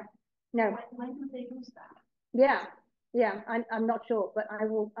 No. When do they lose that? Yeah. I'm not sure, but I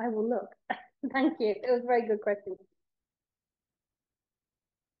will look. Thank you. It was a very good question.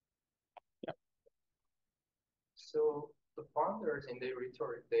 Yeah. So the founders in their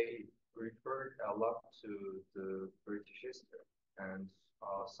rhetoric, they referred a lot to the British history, and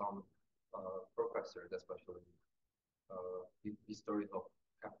some professors, especially historians of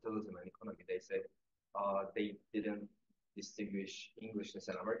capitalism and economy, they say they didn't distinguish Englishness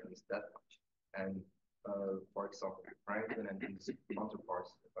and Americanness that much. And For example, Franklin and his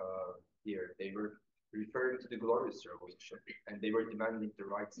counterparts here, they were referring to the glorious revolution, and they were demanding the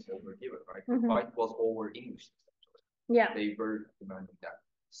rights that were given, right? The fight was over English, essentially. Yeah. They were demanding that.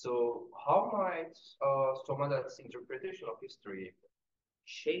 So how might Somalia's interpretation of history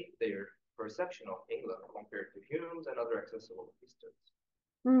shape their perception of England compared to Hume's and other accessible histories?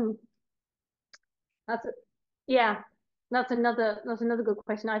 That's another good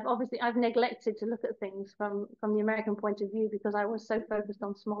question. I've neglected to look at things from the American point of view because I was so focused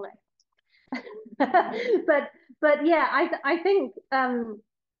on Smollett. but yeah, I think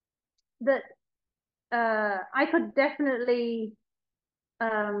that I could definitely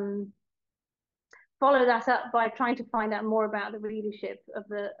follow that up by trying to find out more about the readership of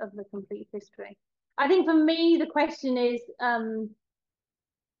the complete history. I think for me the question is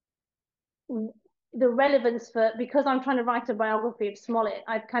the relevance because I'm trying to write a biography of Smollett.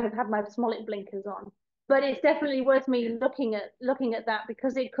 I've kind of had my Smollett blinkers on, but it's definitely worth me looking at that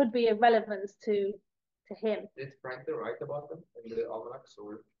because it could be a relevance to him. Did Franklin write about them in the almanacs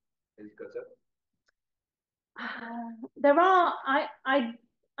or his gazette? There are.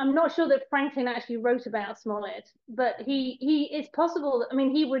 I'm not sure that Franklin actually wrote about Smollett, but it's possible that, I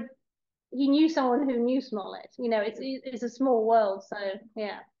mean, he knew someone who knew Smollett. You know, it's a small world, so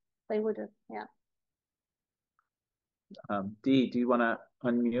yeah, they would have. Yeah. Dee, do you want to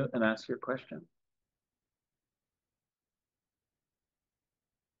unmute and ask your question?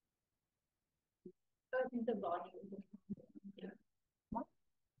 I think the volume.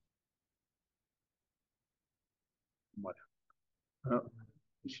 What? Oh,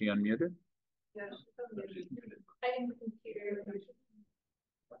 is she unmuted? Yeah, I didn't hear.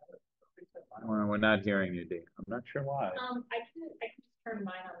 Well, we're not hearing you, Dee. I'm not sure why. I can just turn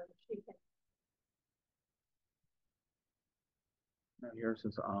mine on. She can. No, yours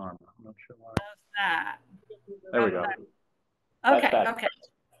is on. I'm not sure why. How's that? There we go. Okay, okay.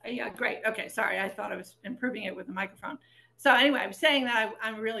 Yeah, great. Okay, sorry. I thought I was improving it with the microphone. So anyway, I was saying that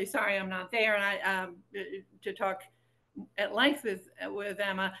I'm really sorry I'm not there, and I to talk at length with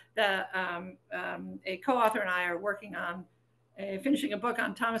Emma. A co-author and I are working on finishing a book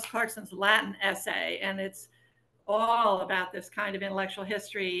on Thomas Clarkson's Latin essay, and it's all about this kind of intellectual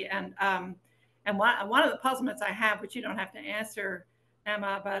history. And one of the puzzlements I have, which you don't have to answer,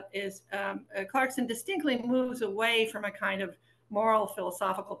 Emma, but is Clarkson distinctly moves away from a kind of moral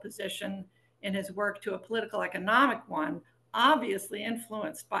philosophical position in his work to a political economic one, obviously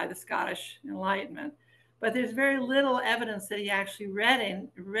influenced by the Scottish Enlightenment. But there's very little evidence that he actually read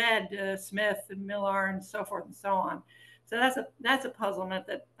Smith and Millar and so forth and so on. So that's a puzzlement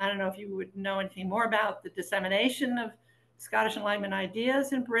that I don't know if you would know anything more about the dissemination of Scottish Enlightenment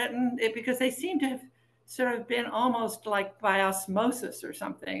ideas in Britain, because they seem to have sort of been almost like by osmosis or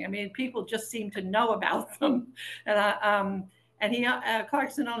something. I mean, people just seem to know about them. And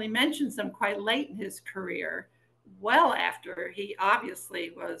Clarkson only mentions them quite late in his career, well after he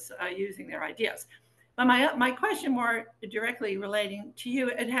obviously was using their ideas. But my question more directly relating to you,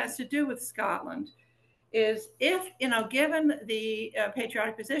 it has to do with Scotland, is if, given the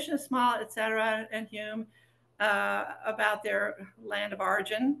patriotic position of Smollett, et cetera, and Hume about their land of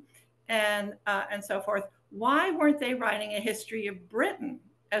origin and so forth, why weren't they writing a history of Britain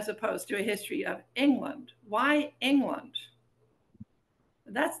as opposed to a history of England? Why England?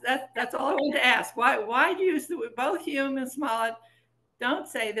 That's all I wanted to ask. Why do both Hume and Smollett don't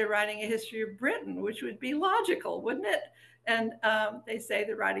say they're writing a history of Britain, which would be logical, wouldn't it? And they say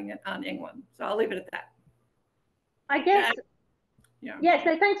they're writing it on England. So I'll leave it at that. I guess. Yeah. Yeah.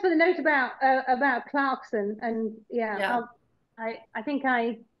 So thanks for the note about Clarkson, and yeah. I think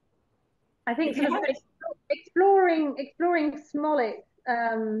sort of exploring Smollett's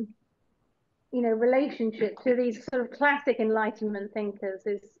relationship to these sort of classic Enlightenment thinkers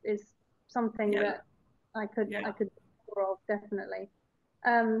is something that I could explore, definitely.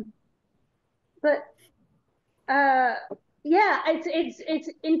 But it's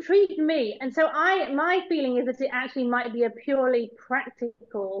intrigued me, and so my feeling is that it actually might be a purely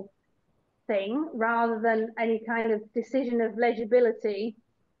practical thing rather than any kind of decision of legibility.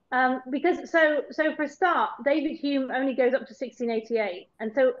 Because so for a start, David Hume only goes up to 1688,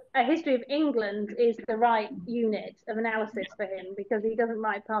 and so a history of England is the right unit of analysis for him because he doesn't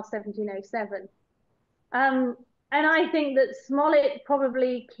write past 1707. And I think that Smollett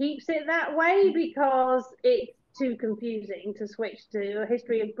probably keeps it that way because it's too confusing to switch to a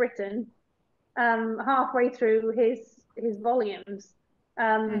history of Britain halfway through his volumes.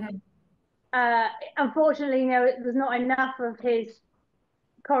 Unfortunately, there's not enough of his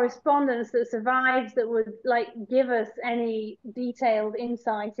correspondence that survives that would like give us any detailed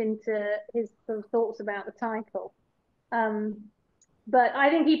insight into his sort of thoughts about the title. But I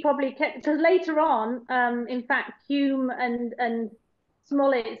think he probably kept, because later on, in fact, Hume and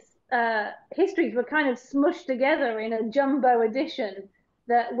Smollett's histories were kind of smushed together in a jumbo edition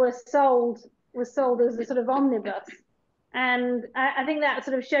that was sold as a sort of omnibus. And I think that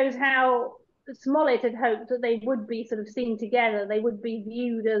sort of shows how Smollett had hoped that they would be sort of seen together, they would be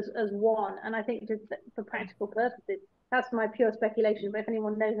viewed as one. And I think just for practical purposes, that's my pure speculation. But if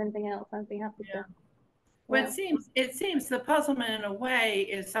anyone knows anything else, I'd be happy to. Well, it seems the puzzlement in a way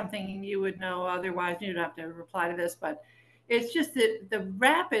is something you would know otherwise. You don't have to reply to this, but it's just that the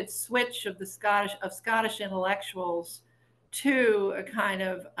rapid switch of the Scottish intellectuals to a kind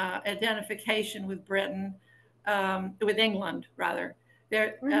of identification with Britain, with England rather.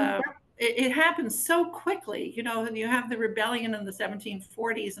 It happens so quickly, you know. You have the rebellion in the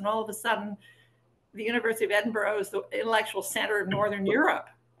 1740s, and all of a sudden, the University of Edinburgh is the intellectual center of Northern Europe.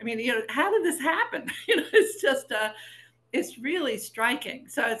 I mean, you know, how did this happen? You know, it's just it's really striking.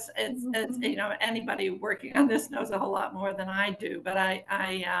 So it's you know, anybody working on this knows a whole lot more than I do. But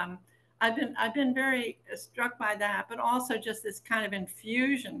I've been very struck by that, but also just this kind of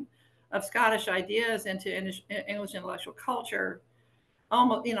infusion of Scottish ideas into English intellectual culture.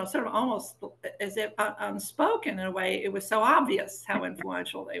 Almost, you know, sort of almost as if unspoken in a way. It was so obvious how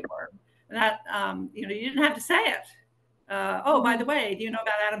influential they were, and that you know, you didn't have to say it. Oh, by the way, do you know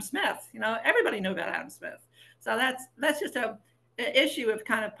about Adam Smith? You know, everybody knew about Adam Smith. So that's just an issue of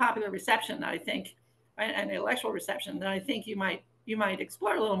kind of popular reception that I think, and intellectual reception that I think you might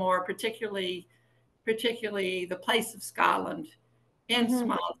explore a little more, particularly the place of Scotland in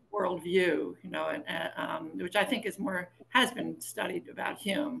Smollett's worldview, you know, and which I think has been studied about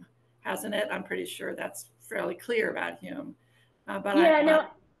Hume, hasn't it? I'm pretty sure that's fairly clear about Hume.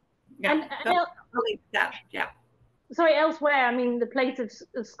 Sorry, elsewhere, I mean, the place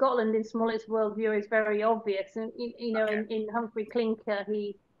of Scotland in Smollett's worldview is very obvious, and you know, in Humphrey Clinker,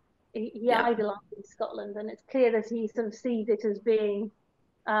 he idolizes Scotland, and it's clear that he sort of sees it as being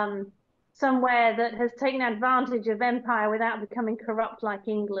somewhere that has taken advantage of empire without becoming corrupt like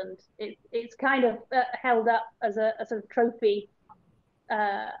England. It's kind of held up as a sort of trophy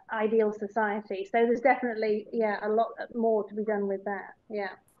ideal society. So there's definitely a lot more to be done with that. Yeah.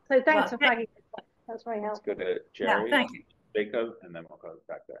 So thanks for flagging. That's very helpful. Let's go to Jerry, thank you. Jacob, and then we'll go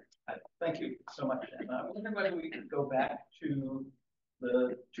back there. Thank you so much. And I wonder whether we could go back to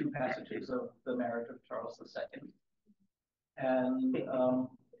the two passages of the marriage of Charles II and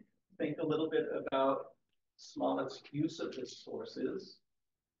think a little bit about Smollett's use of his sources.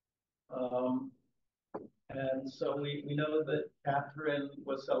 And so we know that Catherine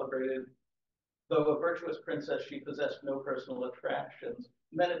was celebrated, though a virtuous princess, she possessed no personal attractions.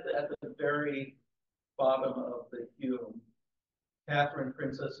 And then at the very bottom of the Hume, Catherine,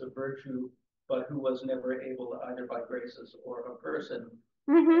 princess of virtue, but who was never able, either by graces or a person,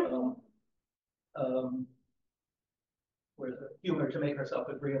 with humor to make herself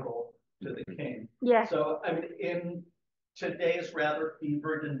agreeable to the king. Yeah. So I mean, in today's rather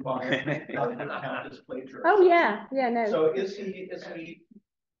fevered environment, that would count as plagiarism. Oh yeah, no. So is he?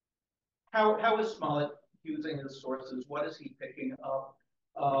 How is Smollett using his sources? What is he picking up?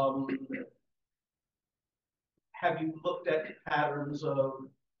 Have you looked at patterns of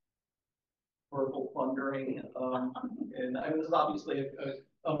verbal plundering? And I mean, this is obviously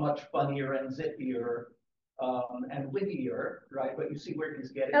a much funnier and zippier and wittier, right? But you see where he's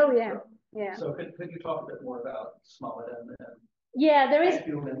getting. Oh yeah, from. yeah. So could you talk a bit more about Smollett and there is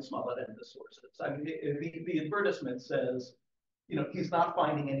Hume and Smollett and the sources? I mean, the advertisement says, you know, he's not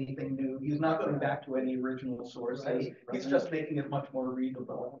finding anything new. He's not going back to any original sources. Right. He's just making it much more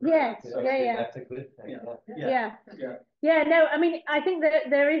readable. Yes, yeah. That's a good thing. Yeah. No, I mean, I think that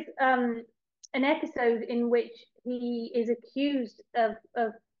there is an episode in which he is accused of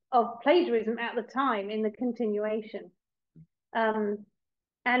plagiarism at the time in the continuation.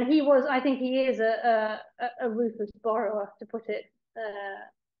 And he was, I think he is a ruthless borrower, to put it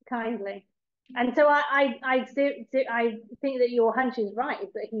kindly. And so I think that your hunch is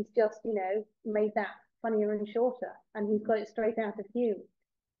right, that he's just, you know, made that funnier and shorter, and he's got it straight out of Hume.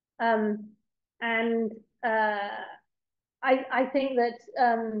 I think that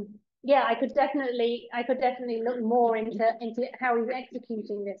I could definitely look more into how he's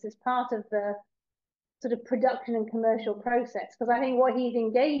executing this as part of the sort of production and commercial process, because I think what he's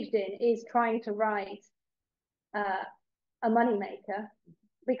engaged in is trying to write a moneymaker,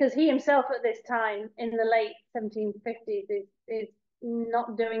 because he himself at this time in the late 1750s is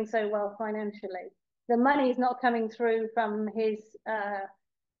not doing so well financially. The money is not coming through from his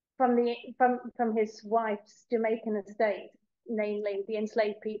from his wife's Jamaican estate, namely the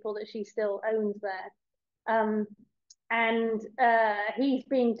enslaved people that she still owns there. And he's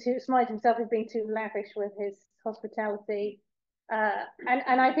being Smollett himself is being too lavish with his hospitality.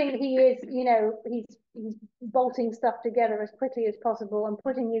 And I think he is, you know, he's bolting stuff together as quickly as possible and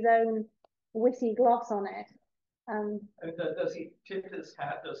putting his own witty gloss on it. Does he tip his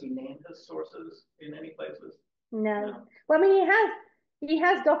hat? Does he name his sources in any places? No. Well, I mean, he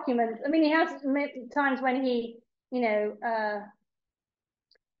has documents. I mean, he has times when he, you know,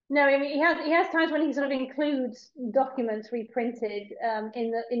 no, I mean, he has times when he sort of includes documents reprinted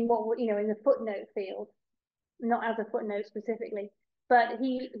in what, you know, in the footnote field, not as a footnote specifically, but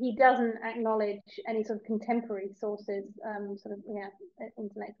he doesn't acknowledge any sort of contemporary sources, sort of, yeah,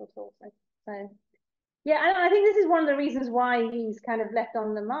 intellectual sources. So yeah, I think this is one of the reasons why he's kind of left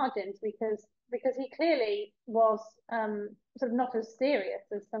on the margins, because he clearly was sort of not as serious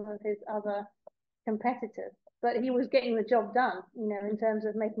as some of his other competitors, but he was getting the job done, you know, in terms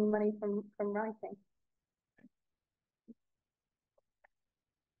of making money from writing.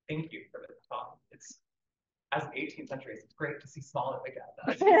 Thank you for the talk. It's, as an 18th century, it's great to see Smollett again.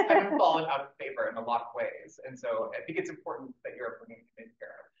 He's kind of fallen out of favor in a lot of ways, and so I think it's important that you're bringing him in here.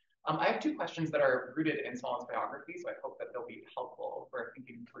 I have two questions that are rooted in Smollett's biography, so I hope that they'll be helpful for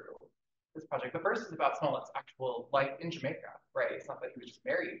thinking through this project. The first is about Smollett's actual life in Jamaica, right? It's not that he was just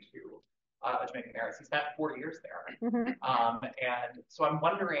married to a Jamaican heiress. He spent 4 years there. And so I'm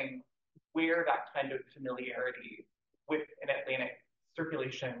wondering where that kind of familiarity with an Atlantic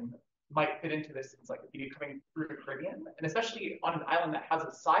circulation might fit into this encyclopedia coming through the Caribbean, and especially on an island that has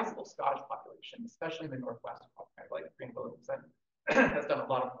a sizable Scottish population, especially in the Northwest, like Green Williamson has done a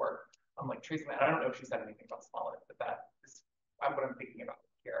lot of work on like tracing that. I don't know if she said anything about Smollett, but that is what I'm thinking about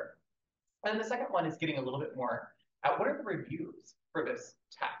here. And the second one is getting a little bit more at what are the reviews for this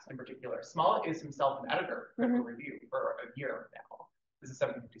text in particular. Smollett is himself an editor of Critical Review for a year now. This is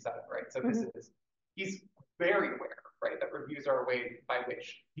 1757, right? So this is, he's very aware, right, that reviews are a way by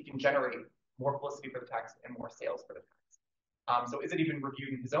which he can generate more publicity for the text and more sales for the text. So is it even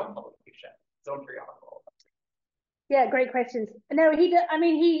reviewed in his own publication, his own periodical? Yeah, great questions. No, I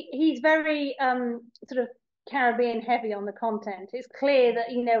mean, he's very sort of Caribbean heavy on the content. It's clear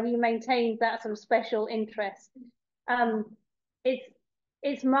that, you know, he maintains that sort of special interest.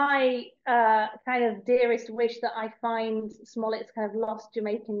 It's my kind of dearest wish that I find Smollett's kind of lost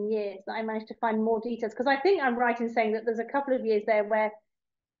Jamaican years, that I managed to find more details, because I think I'm right in saying that there's a couple of years there where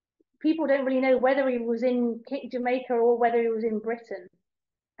people don't really know whether he was in Jamaica or whether he was in Britain.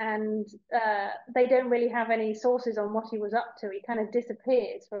 And they don't really have any sources on what he was up to. He kind of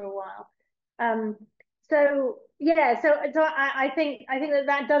disappears for a while. So yeah, so I think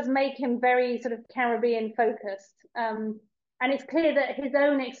that does make him very sort of Caribbean focused. And it's clear that his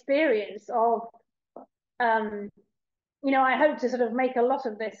own experience of, you know, I hope to sort of make a lot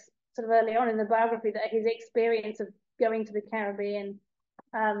of this sort of early on in the biography, that his experience of going to the Caribbean,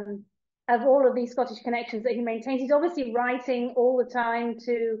 of all of these Scottish connections that he maintains. He's obviously writing all the time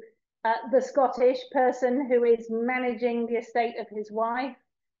to the Scottish person who is managing the estate of his wife.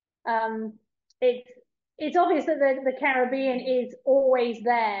 It's obvious that the Caribbean is always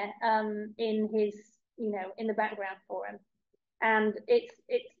there in his, you know, in the background for him, and it's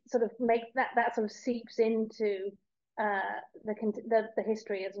sort of makes that sort of seeps into the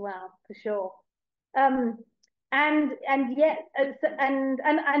history as well, for sure. And yet, and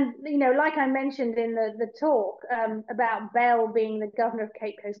you know, like I mentioned in the talk about Bell being the governor of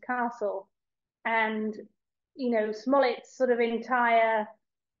Cape Coast Castle, and you know, Smollett's sort of entire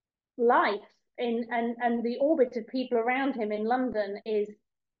life and the orbit of people around him in London is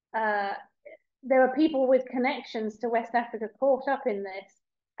there are people with connections to West Africa caught up in this,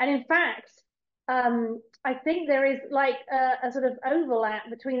 and in fact, I think there is like a sort of overlap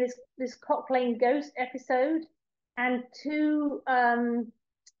between this Cock Lane ghost episode and two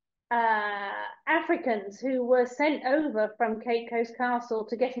Africans who were sent over from Cape Coast Castle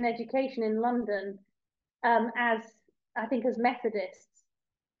to get an education in London as Methodists,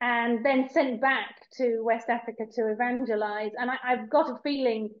 and then sent back to West Africa to evangelize. And I've got a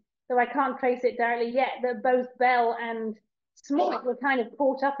feeling, though I can't trace it directly yet, that both Bell and Smollett were kind of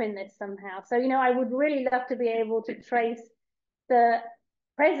caught up in this somehow. So, you know, I would really love to be able to trace the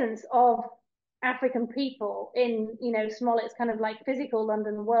presence of African people in, you know, Smollett's kind of like physical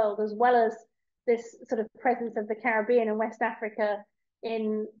London world, as well as this sort of presence of the Caribbean and West Africa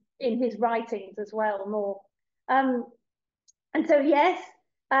in his writings as well, more. And so, yes,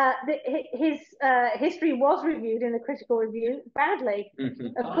 his history was reviewed in the Critical Review badly,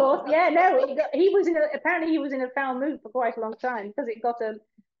 of course. Yeah, no, apparently he was in a foul mood for quite a long time because it got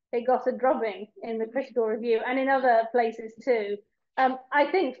it got a drubbing in the Critical Review and in other places too. I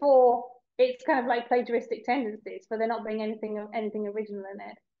think for it's kind of like plagiaristic tendencies, for there not being anything original in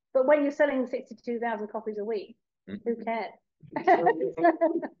it. But when you're selling 62,000 copies a week, who cares? Go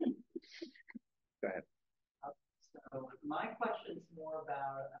ahead. So my question is more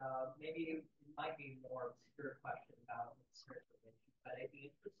about maybe it might be more obscure question about research, but I'd be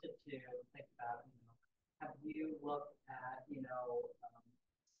interested to think about, have you looked at,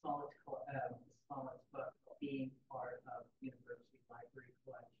 Smollett's book being part of university library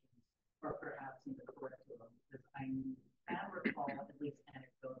collections, or perhaps in the curriculum? Because I can recall, at least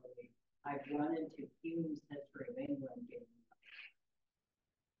anecdotally, I've run into Hume's History of England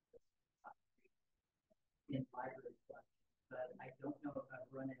in library collections, but I don't know if I've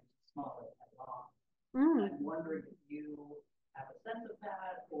run into Smollett at all. I'm wondering if you have a sense of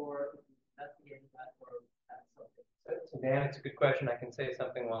that, or if you investigated that, or that's something. So Dan, it's a good question. I can say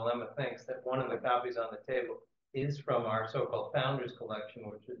something while Emma thinks that one of the copies on the table is from our so-called Founders Collection,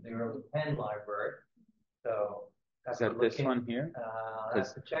 which is the early Penn Library. So is that this one here?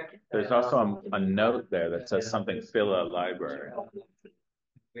 That's the check. There's also a note there that says something Phila Library.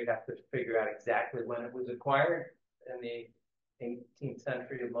 We'd have to figure out exactly when it was acquired in the 18th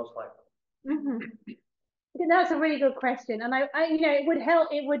century, most likely. That's a really good question, and I it would help.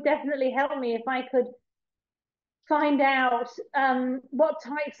 It would definitely help me if I could find out what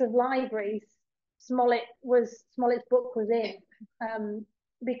types of libraries Smollett's book was in,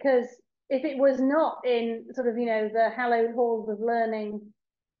 because if it was not in sort of the hallowed halls of learning,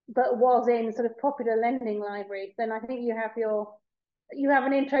 but was in sort of popular lending libraries, then I think you have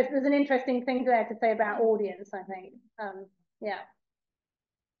an interest. There's an interesting thing there to say about audience, I think. Yeah.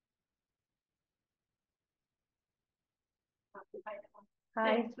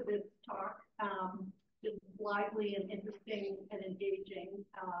 Hi. Thanks for this talk. It's lively and interesting and engaging,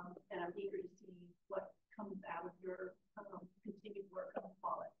 and I'm eager to see what comes out of your continued work on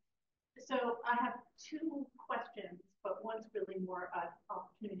Smollett. So I have two questions, but one's really more an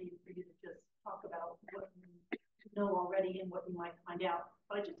opportunity for you to just talk about what you know already and what you might find out.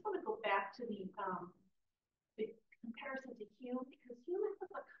 But I just want to go back to the comparison to Hume, because Hume has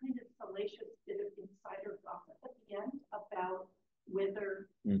a kind of salacious bit of insider gossip at the end about whether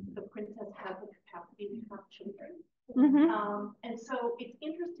the princess has the capacity to have children. And so it's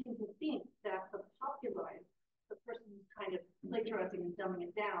interesting to think that the popularized, the person who's kind of plagiarizing and dumbing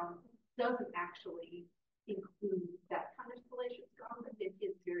it down, doesn't actually include that kind of salacious gossip in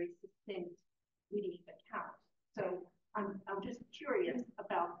his very succinct, witty account. So I'm just curious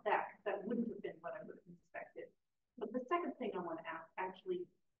about that, because that wouldn't have been what I would have expected. But the second thing I want to ask actually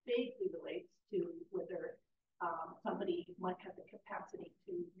vaguely relates to whether somebody might have the capacity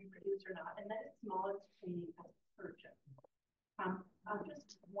to reproduce or not, and that is Smollett's training as a surgeon. I'm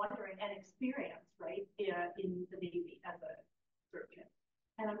just wondering, and experience, right, in the Navy as a surgeon.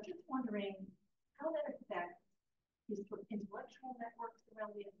 And I'm just wondering how that affects his sort of intellectual networks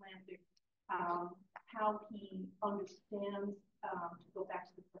around the Atlantic, how he understands, to go back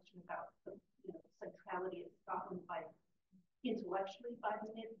to the question about the centrality of Scotland intellectually by the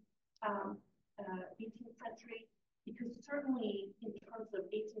mid 18th century, because certainly in terms of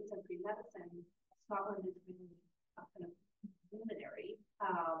 18th century medicine, Scotland is really kind of luminary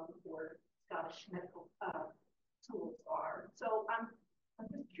where Scottish medical tools are. So I'm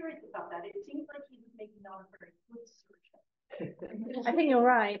just curious about that. It seems like he was maybe not a very good surgeon. I think you're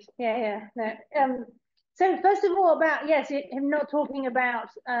right. Yeah. No. So first of all, about him not talking about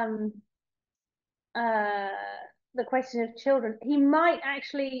the question of children. He might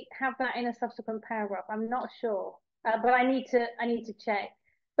actually have that in a subsequent paragraph. I'm not sure, but I need to check.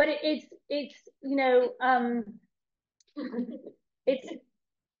 But it's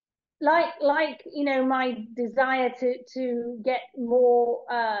like my desire to get more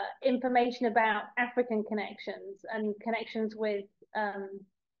information about African connections and connections with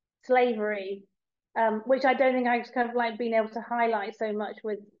slavery, which I don't think I've kind of like been able to highlight so much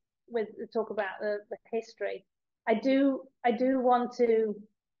with the talk about the history. I do want to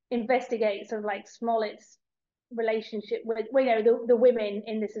investigate sort of like Smollett's relationship with the women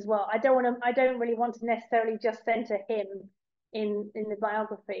in this as well. I don't really want to necessarily just center him in the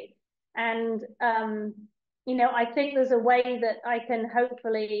biography. And I think there's a way that I can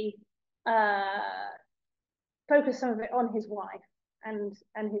hopefully focus some of it on his wife and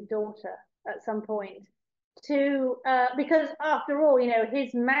his daughter at some point, because after all,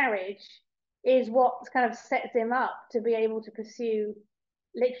 his marriage is what kind of sets him up to be able to pursue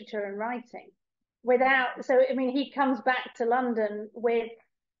literature and writing. He comes back to London with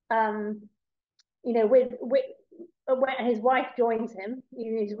when his wife joins him,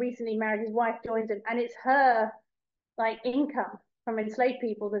 he's recently married, his wife joins him, and it's her like income from enslaved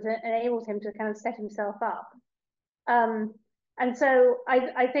people that enables him to kind of set himself up. And so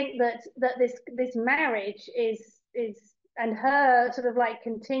I think that this marriage is and her sort of like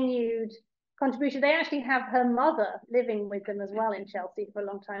continued contribution. They actually have her mother living with them as well in Chelsea for a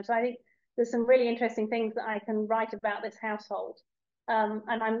long time. So I think there's some really interesting things that I can write about this household. And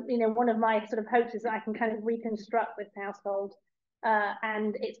I'm, one of my sort of hopes is that I can kind of reconstruct this household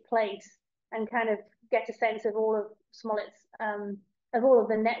and its place and kind of get a sense of all of Smollett's, of all of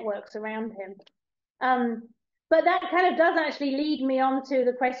the networks around him. But that kind of does actually lead me on to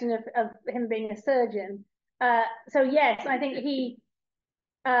the question of him being a surgeon. So yes, I think he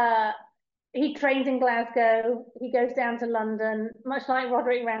trains in Glasgow. He goes down to London, much like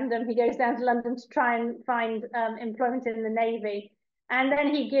Roderick Random. He goes down to London to try and find employment in the Navy, and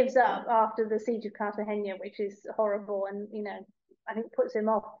then he gives up after the siege of Cartagena, which is horrible, and I think puts him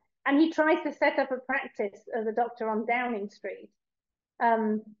off. And he tries to set up a practice as a doctor on Downing Street,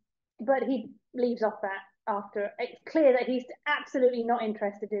 but he leaves off that after. It's clear that he's absolutely not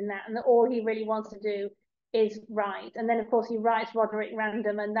interested in that, and that all he really wants to do is write. And then of course he writes Roderick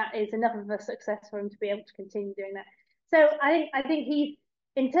Random, and that is enough of a success for him to be able to continue doing that. So I think he's,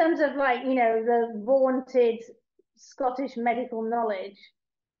 in terms of like the vaunted Scottish medical knowledge,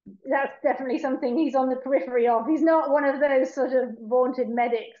 that's definitely something he's on the periphery of. He's not one of those sort of vaunted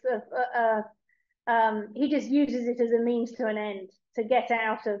medics of he just uses it as a means to an end to get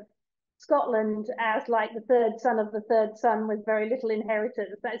out of Scotland as like the third son of the third son with very little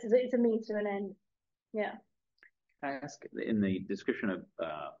inheritance. It's a means to an end. Yeah. I ask, in the description of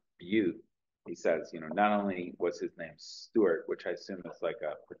youth, he says, not only was his name Stuart, which I assume is like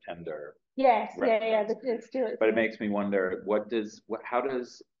a pretender. Yes, the Stuart. But it makes me wonder, how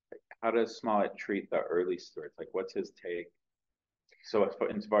does Smollett treat the early Stuarts? Like, what's his take? So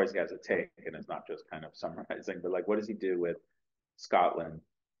as far as he has a take, and it's not just kind of summarizing, but like, what does he do with Scotland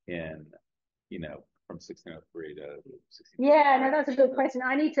in, from 1603 to 1603? Yeah, no, that's a good question.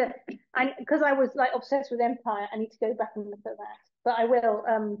 Because I was like obsessed with Empire, I need to go back and look at that. But I will,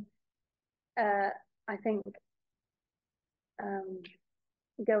 I think,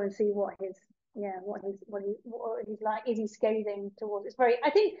 go and see what he's like. Is he scathing towards? It's very.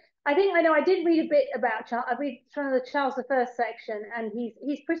 I think I know. I did read a bit about Charles. I read from the Charles I section, and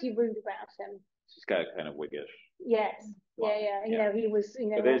he's pretty rude about him. He's got kind of Whiggish. Yes. Yeah. He was.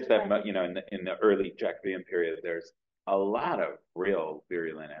 But there's that. In the early Jacobean period, there's a lot of real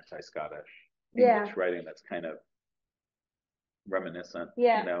virulent anti-Scottish English writing that's kind of reminiscent,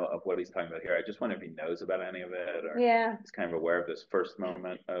 of what he's talking about here. I just wonder if he knows about any of it, or he's kind of aware of this first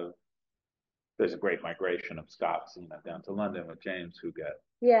moment of there's a great migration of Scots, down to London with James, who get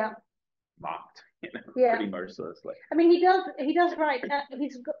mocked, pretty mercilessly. I mean, he does write.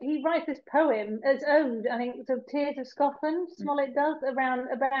 He writes this poem as ode, I think, to Tears of Scotland. Smollett does around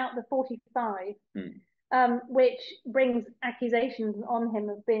about the 45, which brings accusations on him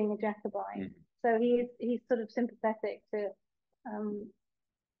of being a Jacobite. So he's sort of sympathetic to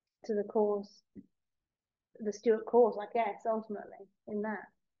the cause, the Stuart cause, I guess, ultimately in that.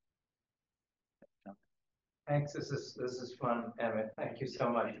 Thanks. This is fun, Emmett. Thank you so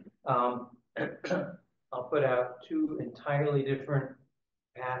much. I'll put out two entirely different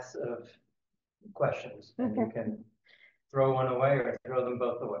paths of questions, and you can throw one away or throw them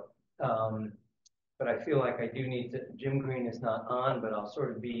both away. But I feel like I do need to. Jim Green is not on, but I'll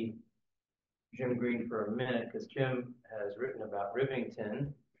sort of be Jim Green for a minute, because Jim has written about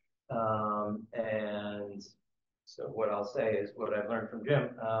Rivington, and so what I'll say is what I've learned from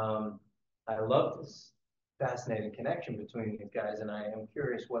Jim. I love this fascinating connection between these guys, and I am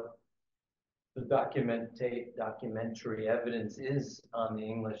curious what the documentary evidence is on the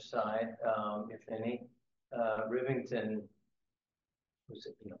English side, if any. Rivington was,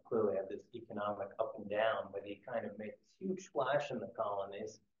 clearly had this economic up and down, but he kind of made this huge splash in the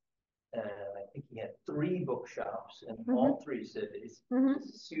colonies. And I think he had 3 bookshops in all 3 cities. This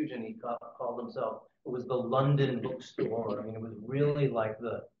is huge, and he called himself, it was the London bookstore. I mean, it was really like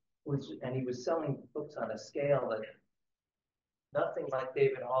and he was selling books on a scale that nothing like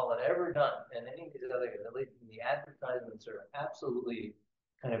David Hall had ever done. And any of these other guys, at least the advertisements are absolutely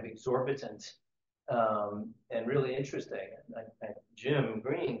kind of exorbitant and really interesting. And Jim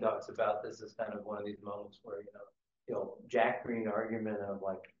Green talks about this as kind of one of these moments where, Jack Green argument of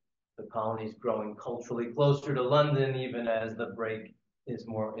like the colonies growing culturally closer to London, even as the break is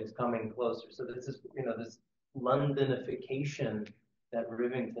coming closer. So this is, this Londonification that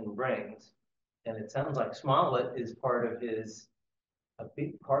Rivington brings. And it sounds like Smollett is part of his a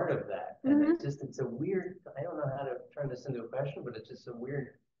big part of that. And it's a weird, I don't know how to turn this into a question, but it's just a weird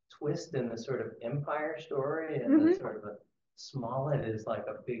twist in the sort of empire story, and the sort of a Smollett is like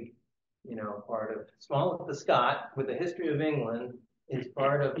a big, you know, part of Smollett the Scot with the history of England is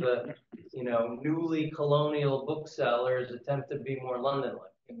part of the, you know, newly colonial booksellers attempt to be more London-like.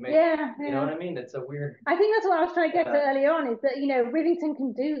 You know what I mean? It's a weird. I think that's what I was trying to get to earlier on, is that, you know, Rivington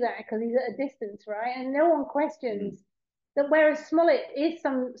can do that because he's at a distance, right? And no one questions that, whereas Smollett is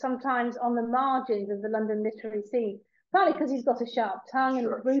sometimes on the margins of the London literary scene, partly because he's got a sharp tongue and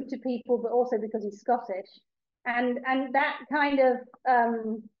rude to people, but also because he's Scottish. And that kind of,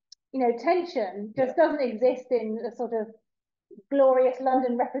 you know, tension just doesn't exist in a sort of glorious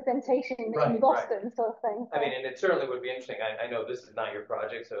London representation in Boston sort of thing. I mean, and it certainly would be interesting. I know this is not your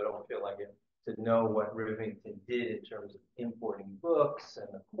project, so I don't feel like it, to know what Rivington did in terms of importing books and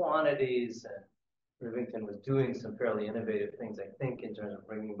the quantities. And Rivington was doing some fairly innovative things, I think, in terms of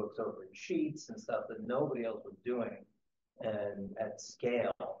bringing books over in sheets and stuff that nobody else was doing, and at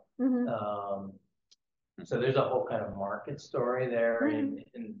scale. So there's a whole kind of market story there in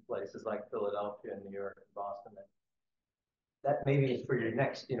places like Philadelphia and New York and Boston. That maybe is for your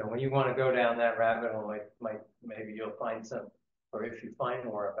next, you know, when you want to go down that rabbit hole, maybe you'll find some, or if you find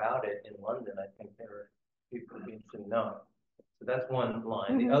more about it in London, I think there are people who need to know. So that's one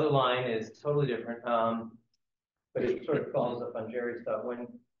line. The other line is totally different, but it sort of follows up on Jerry's thought. When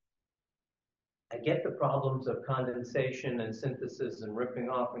I get the problems of condensation and synthesis and ripping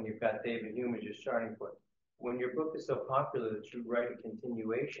off when you've got David Hume as your starting point. When your book is so popular that you write a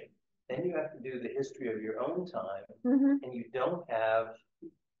continuation, then you have to do the history of your own time, and you don't have,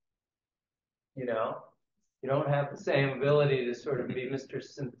 you know, you don't have the same ability to sort of be Mr.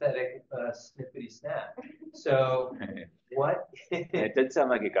 Synthetic snippety snap. So what? It did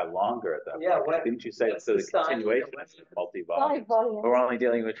sound like it got longer though. Yeah. What didn't you say? So the continuation is multi-volume. 5 volumes. We're only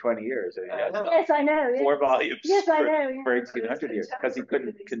dealing with 20 years. So yes, I know. 4 volumes. Yes, I know. For 1800 years, because he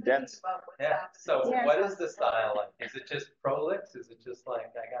couldn't condense. Yeah. So what is the style like? Is it just prolix? Is it just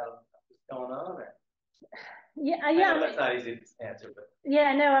like I got what's going on? Or? Yeah. I know that's not easy to answer, but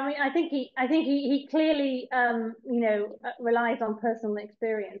yeah, no, I mean, I think he clearly, you know, relies on personal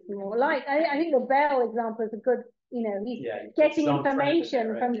experience more. Like, I think the Bell example is a good, you know, he's getting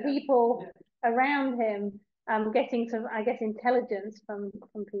information from people around him, getting some, I guess, intelligence from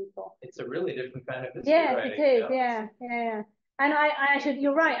people. It's a really different kind of history writing. It is, yeah. And I should,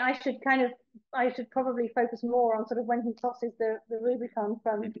 you're right, I should probably focus more on sort of when he crosses the Rubicon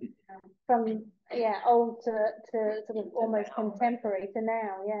from old to sort of almost contemporary to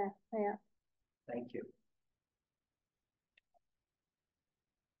now, yeah. Thank you.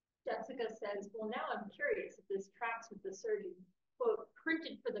 Jessica says, well, now I'm curious if this tracks with the surgeon, quote,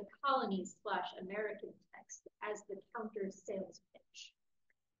 printed for the colonies / American text as the counter sales pitch.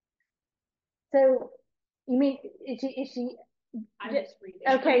 So, you mean, is she I'm just reading.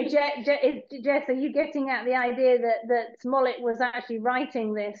 Okay, Jess, are you getting at the idea that Smollett was actually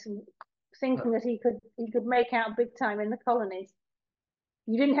writing this, thinking that he could make out big time in the colonies?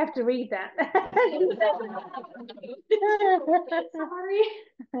 You didn't have to read that. Sorry.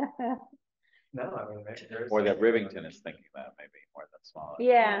 No, I mean, maybe there's or that Rivington is thinking that, maybe more than Smollett.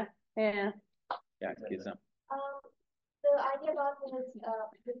 Yeah. Yeah, excuse him. The idea about him is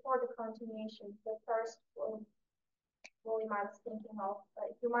before the continuation. The first volume I was thinking of,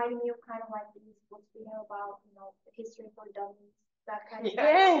 it reminded me of kind of like these books we know about, you know, the history for dummies, that kind of stuff.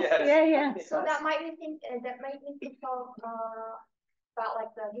 Yeah. So that made me think of about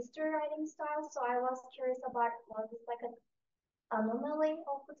like the history writing style. So I was curious about, was this like an anomaly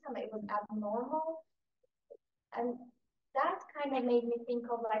of the time? It was abnormal, and that kind of made me think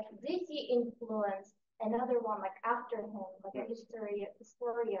of like, did he influence another one like after him, like a historian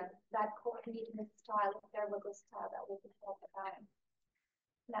that copied his style, if there was a style that we could talk about in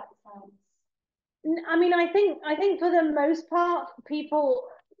that sense? I mean, I think for the most part,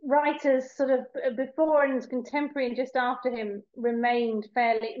 writers sort of before and contemporary and just after him remained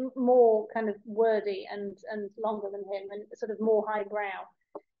fairly more kind of wordy and longer than him and sort of more highbrow.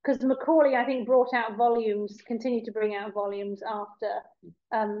 Because Macaulay, I think, continued to bring out volumes after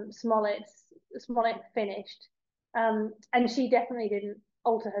Smollett finished, and she definitely didn't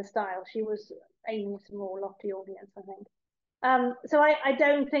alter her style. She was aiming at a more lofty audience, I think. So I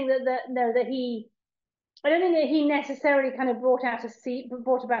don't think that he necessarily kind of brought about a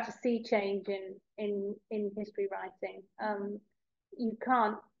sea change in history writing. You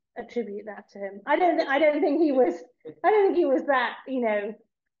can't attribute that to him. I don't think he was that, you know,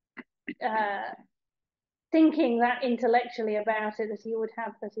 thinking that intellectually about it that he would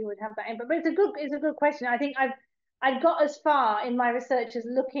have that. But it's a good question. I think I got as far in my research as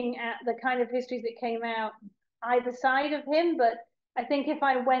looking at the kind of histories that came out either side of him, but I think if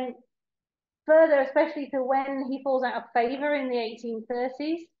I went further, especially to when he falls out of favor in the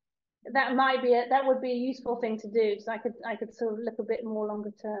 1830s, that would be a useful thing to do. So I could sort of look a bit more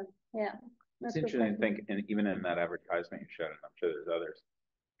longer term. Yeah. It's interesting to think, and even in that advertisement you showed, and I'm sure there's others,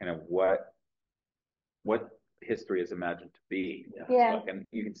 kind of what history is imagined to be. Yeah. And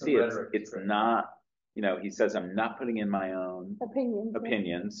you can see it's not, you know, he says, I'm not putting in my own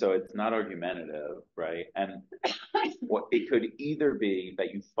opinion, so it's not argumentative, right? And what it could either be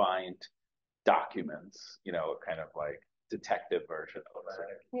that you find documents, you know, kind of like detective version of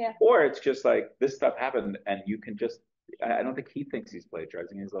it. Yeah. Or it's just like this stuff happened and you can just, I don't think he thinks he's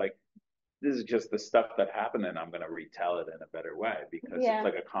plagiarizing. He's like, this is just the stuff that happened and I'm going to retell it in a better way because it's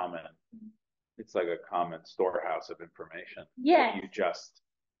like a common storehouse of information. Yeah.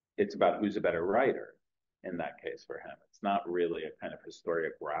 It's about who's a better writer in that case for him. It's not really a kind of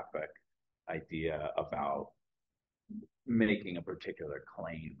historiographic idea about making a particular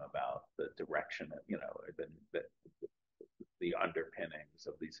claim about the direction of, you know, the underpinnings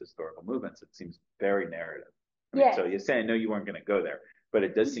of these historical movements. It seems very narrative. I mean, so you say, I know you weren't going to go there, but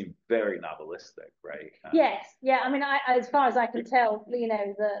it does seem very novelistic, right? Yes, yeah. I mean, as far as I can tell, you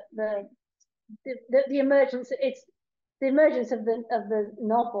know, the emergence, it's the emergence of the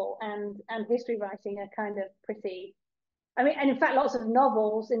novel and history writing are kind of pretty. I mean, and in fact, lots of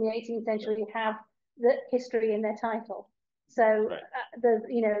novels in the 18th century have the history in their title. So the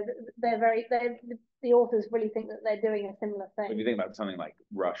authors really think that they're doing a similar thing. When you think about something like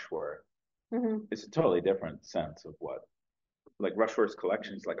Rushworth, it's a totally different sense of what, like Rushworth's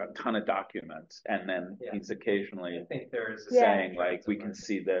collection is like a ton of documents, and then he's occasionally saying like, we can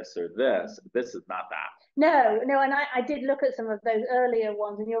see this or this. This is not that. No, and I did look at some of those earlier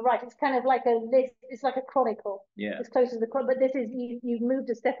ones, and you're right. It's kind of like a list. It's like a chronicle. Yeah. It's close to the chronicle, but this is you've moved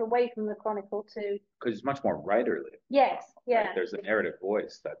a step away from the chronicle to. Because it's much more writerly. Yes. Yeah. Right? There's a narrative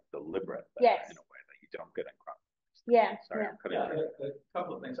voice that's deliberate. Yes. In a way that you don't get in chronicles. Yeah. Sorry, a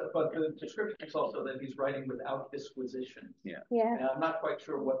couple of things, but the description is also that he's writing without disquisition. Yeah. And I'm not quite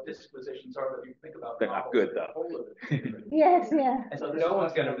sure what disquisitions are, but you think about they're not good though. Yes, yeah. And so no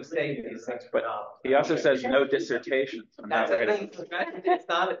one's going to mistake these things for novels. He also says no dissertations. That's a thing. It's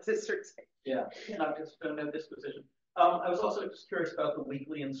not a dissertation. Yeah, not just no disquisition. I was also just curious about the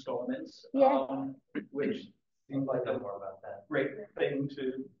weekly installments, which seemed like a more about that. Great thing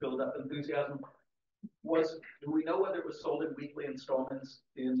to build up enthusiasm. Do we know whether it was sold in weekly installments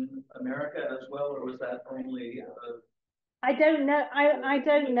in America as well, or was that only? I don't know. I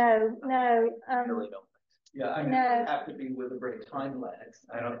don't know. No. Really don't. Yeah, I mean, it would have to be with a great time lag.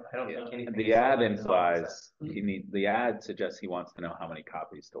 I don't think anything. The ad implies the ad suggests he wants to know how many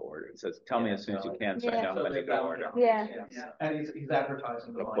copies to order. It says, "Tell me as soon as you can, so I know how many to order." Yeah. And he's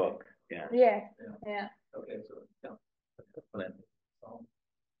advertising the book. Yeah. Okay, so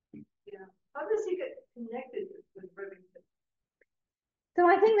How does he get connected with Rivington? So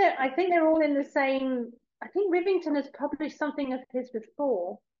I think they're all in the same. I think Rivington has published something of his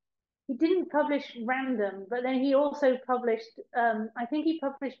before. He didn't publish Random, but then he also published. I think he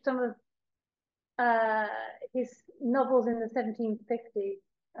published some of his novels in the 1750s,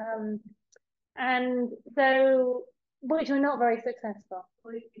 and so which were not very successful.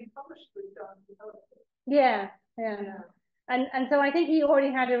 Well, he published with Dunn Director. Yeah. And so I think he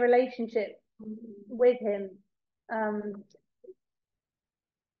already had a relationship with him. I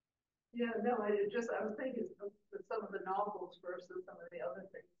was thinking of some of the novels versus some of the other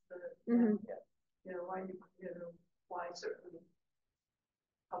things that, why certain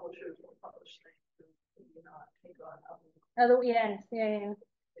publishers will publish things and not take on others. Yes.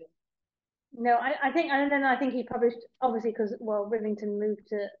 No, I think he published, obviously because, Rivington moved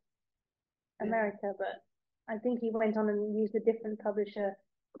to America, but I think he went on and used a different publisher.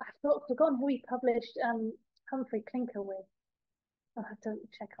 I've forgotten who he published Humphrey Clinker with. I'll have to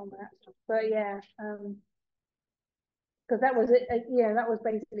check on that. But yeah, because that was that was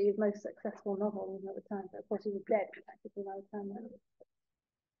basically his most successful novel at the time. But of course, he was dead practically by the time that.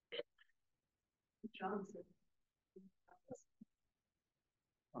 Johnson.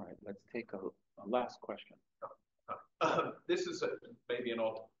 All right, let's take a last question. This is maybe an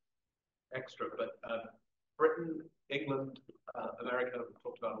odd extra, but Britain, England, America, we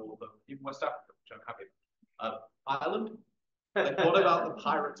talked about all of them, even West Africa, which I'm happy about. Ireland, like, what about the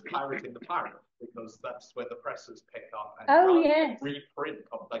pirates pirating the pirate? Because that's where the presses pick up and reprint.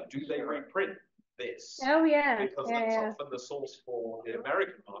 Like, do they reprint this? Oh yeah. Because that's often the source for the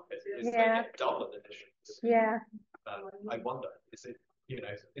American market is they get double editions. Yeah. I wonder, is it you know,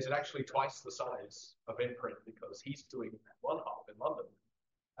 is it actually twice the size of imprint because he's doing one half in London,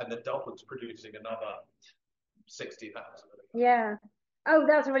 and then Dublin's producing another 60,000. Yeah. Oh,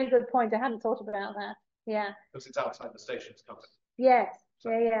 that's a really good point. I hadn't thought about that. Yeah. Because it's outside the station's company. Yes.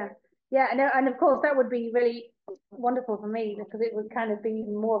 Yeah. And of course that would be really wonderful for me because it would kind of be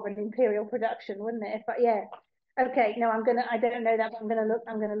even more of an imperial production, wouldn't it? But yeah. Okay. No, I don't know that, but I'm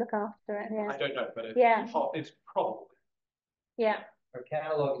gonna look after it. Yeah. I don't know, but it's probably. Yeah. Our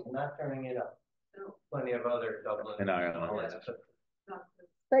catalog is not turning it up. Plenty of other Dublin in Ireland.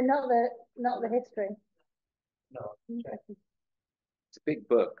 But not the history. No. It's a big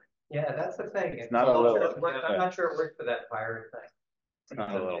book. Yeah, that's the thing. It's not a little. I'm not sure it worked for that pirate thing. It's not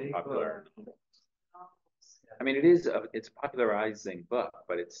a little popular. I mean, it's a popularizing book,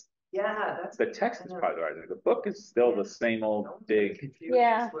 but it's. Yeah, that's the text is popularizing. The book is still the same old big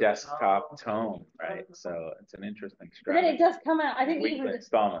desktop tome, right? So it's an interesting strategy. But then it does come out. I think weekly even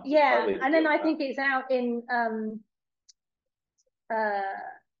installments. Yeah, and then I think it's out in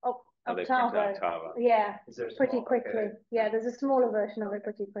Octavo. Yeah, pretty quickly. Okay. Yeah, there's a smaller version of it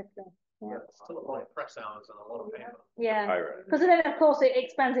pretty quickly. Yeah. Still a lot of press hours and a lot of paper. Yeah, because then of course it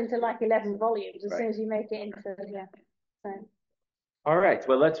expands into like 11 volumes as soon as you make it into So. All right.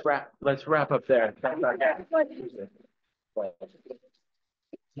 Well, let's wrap up there.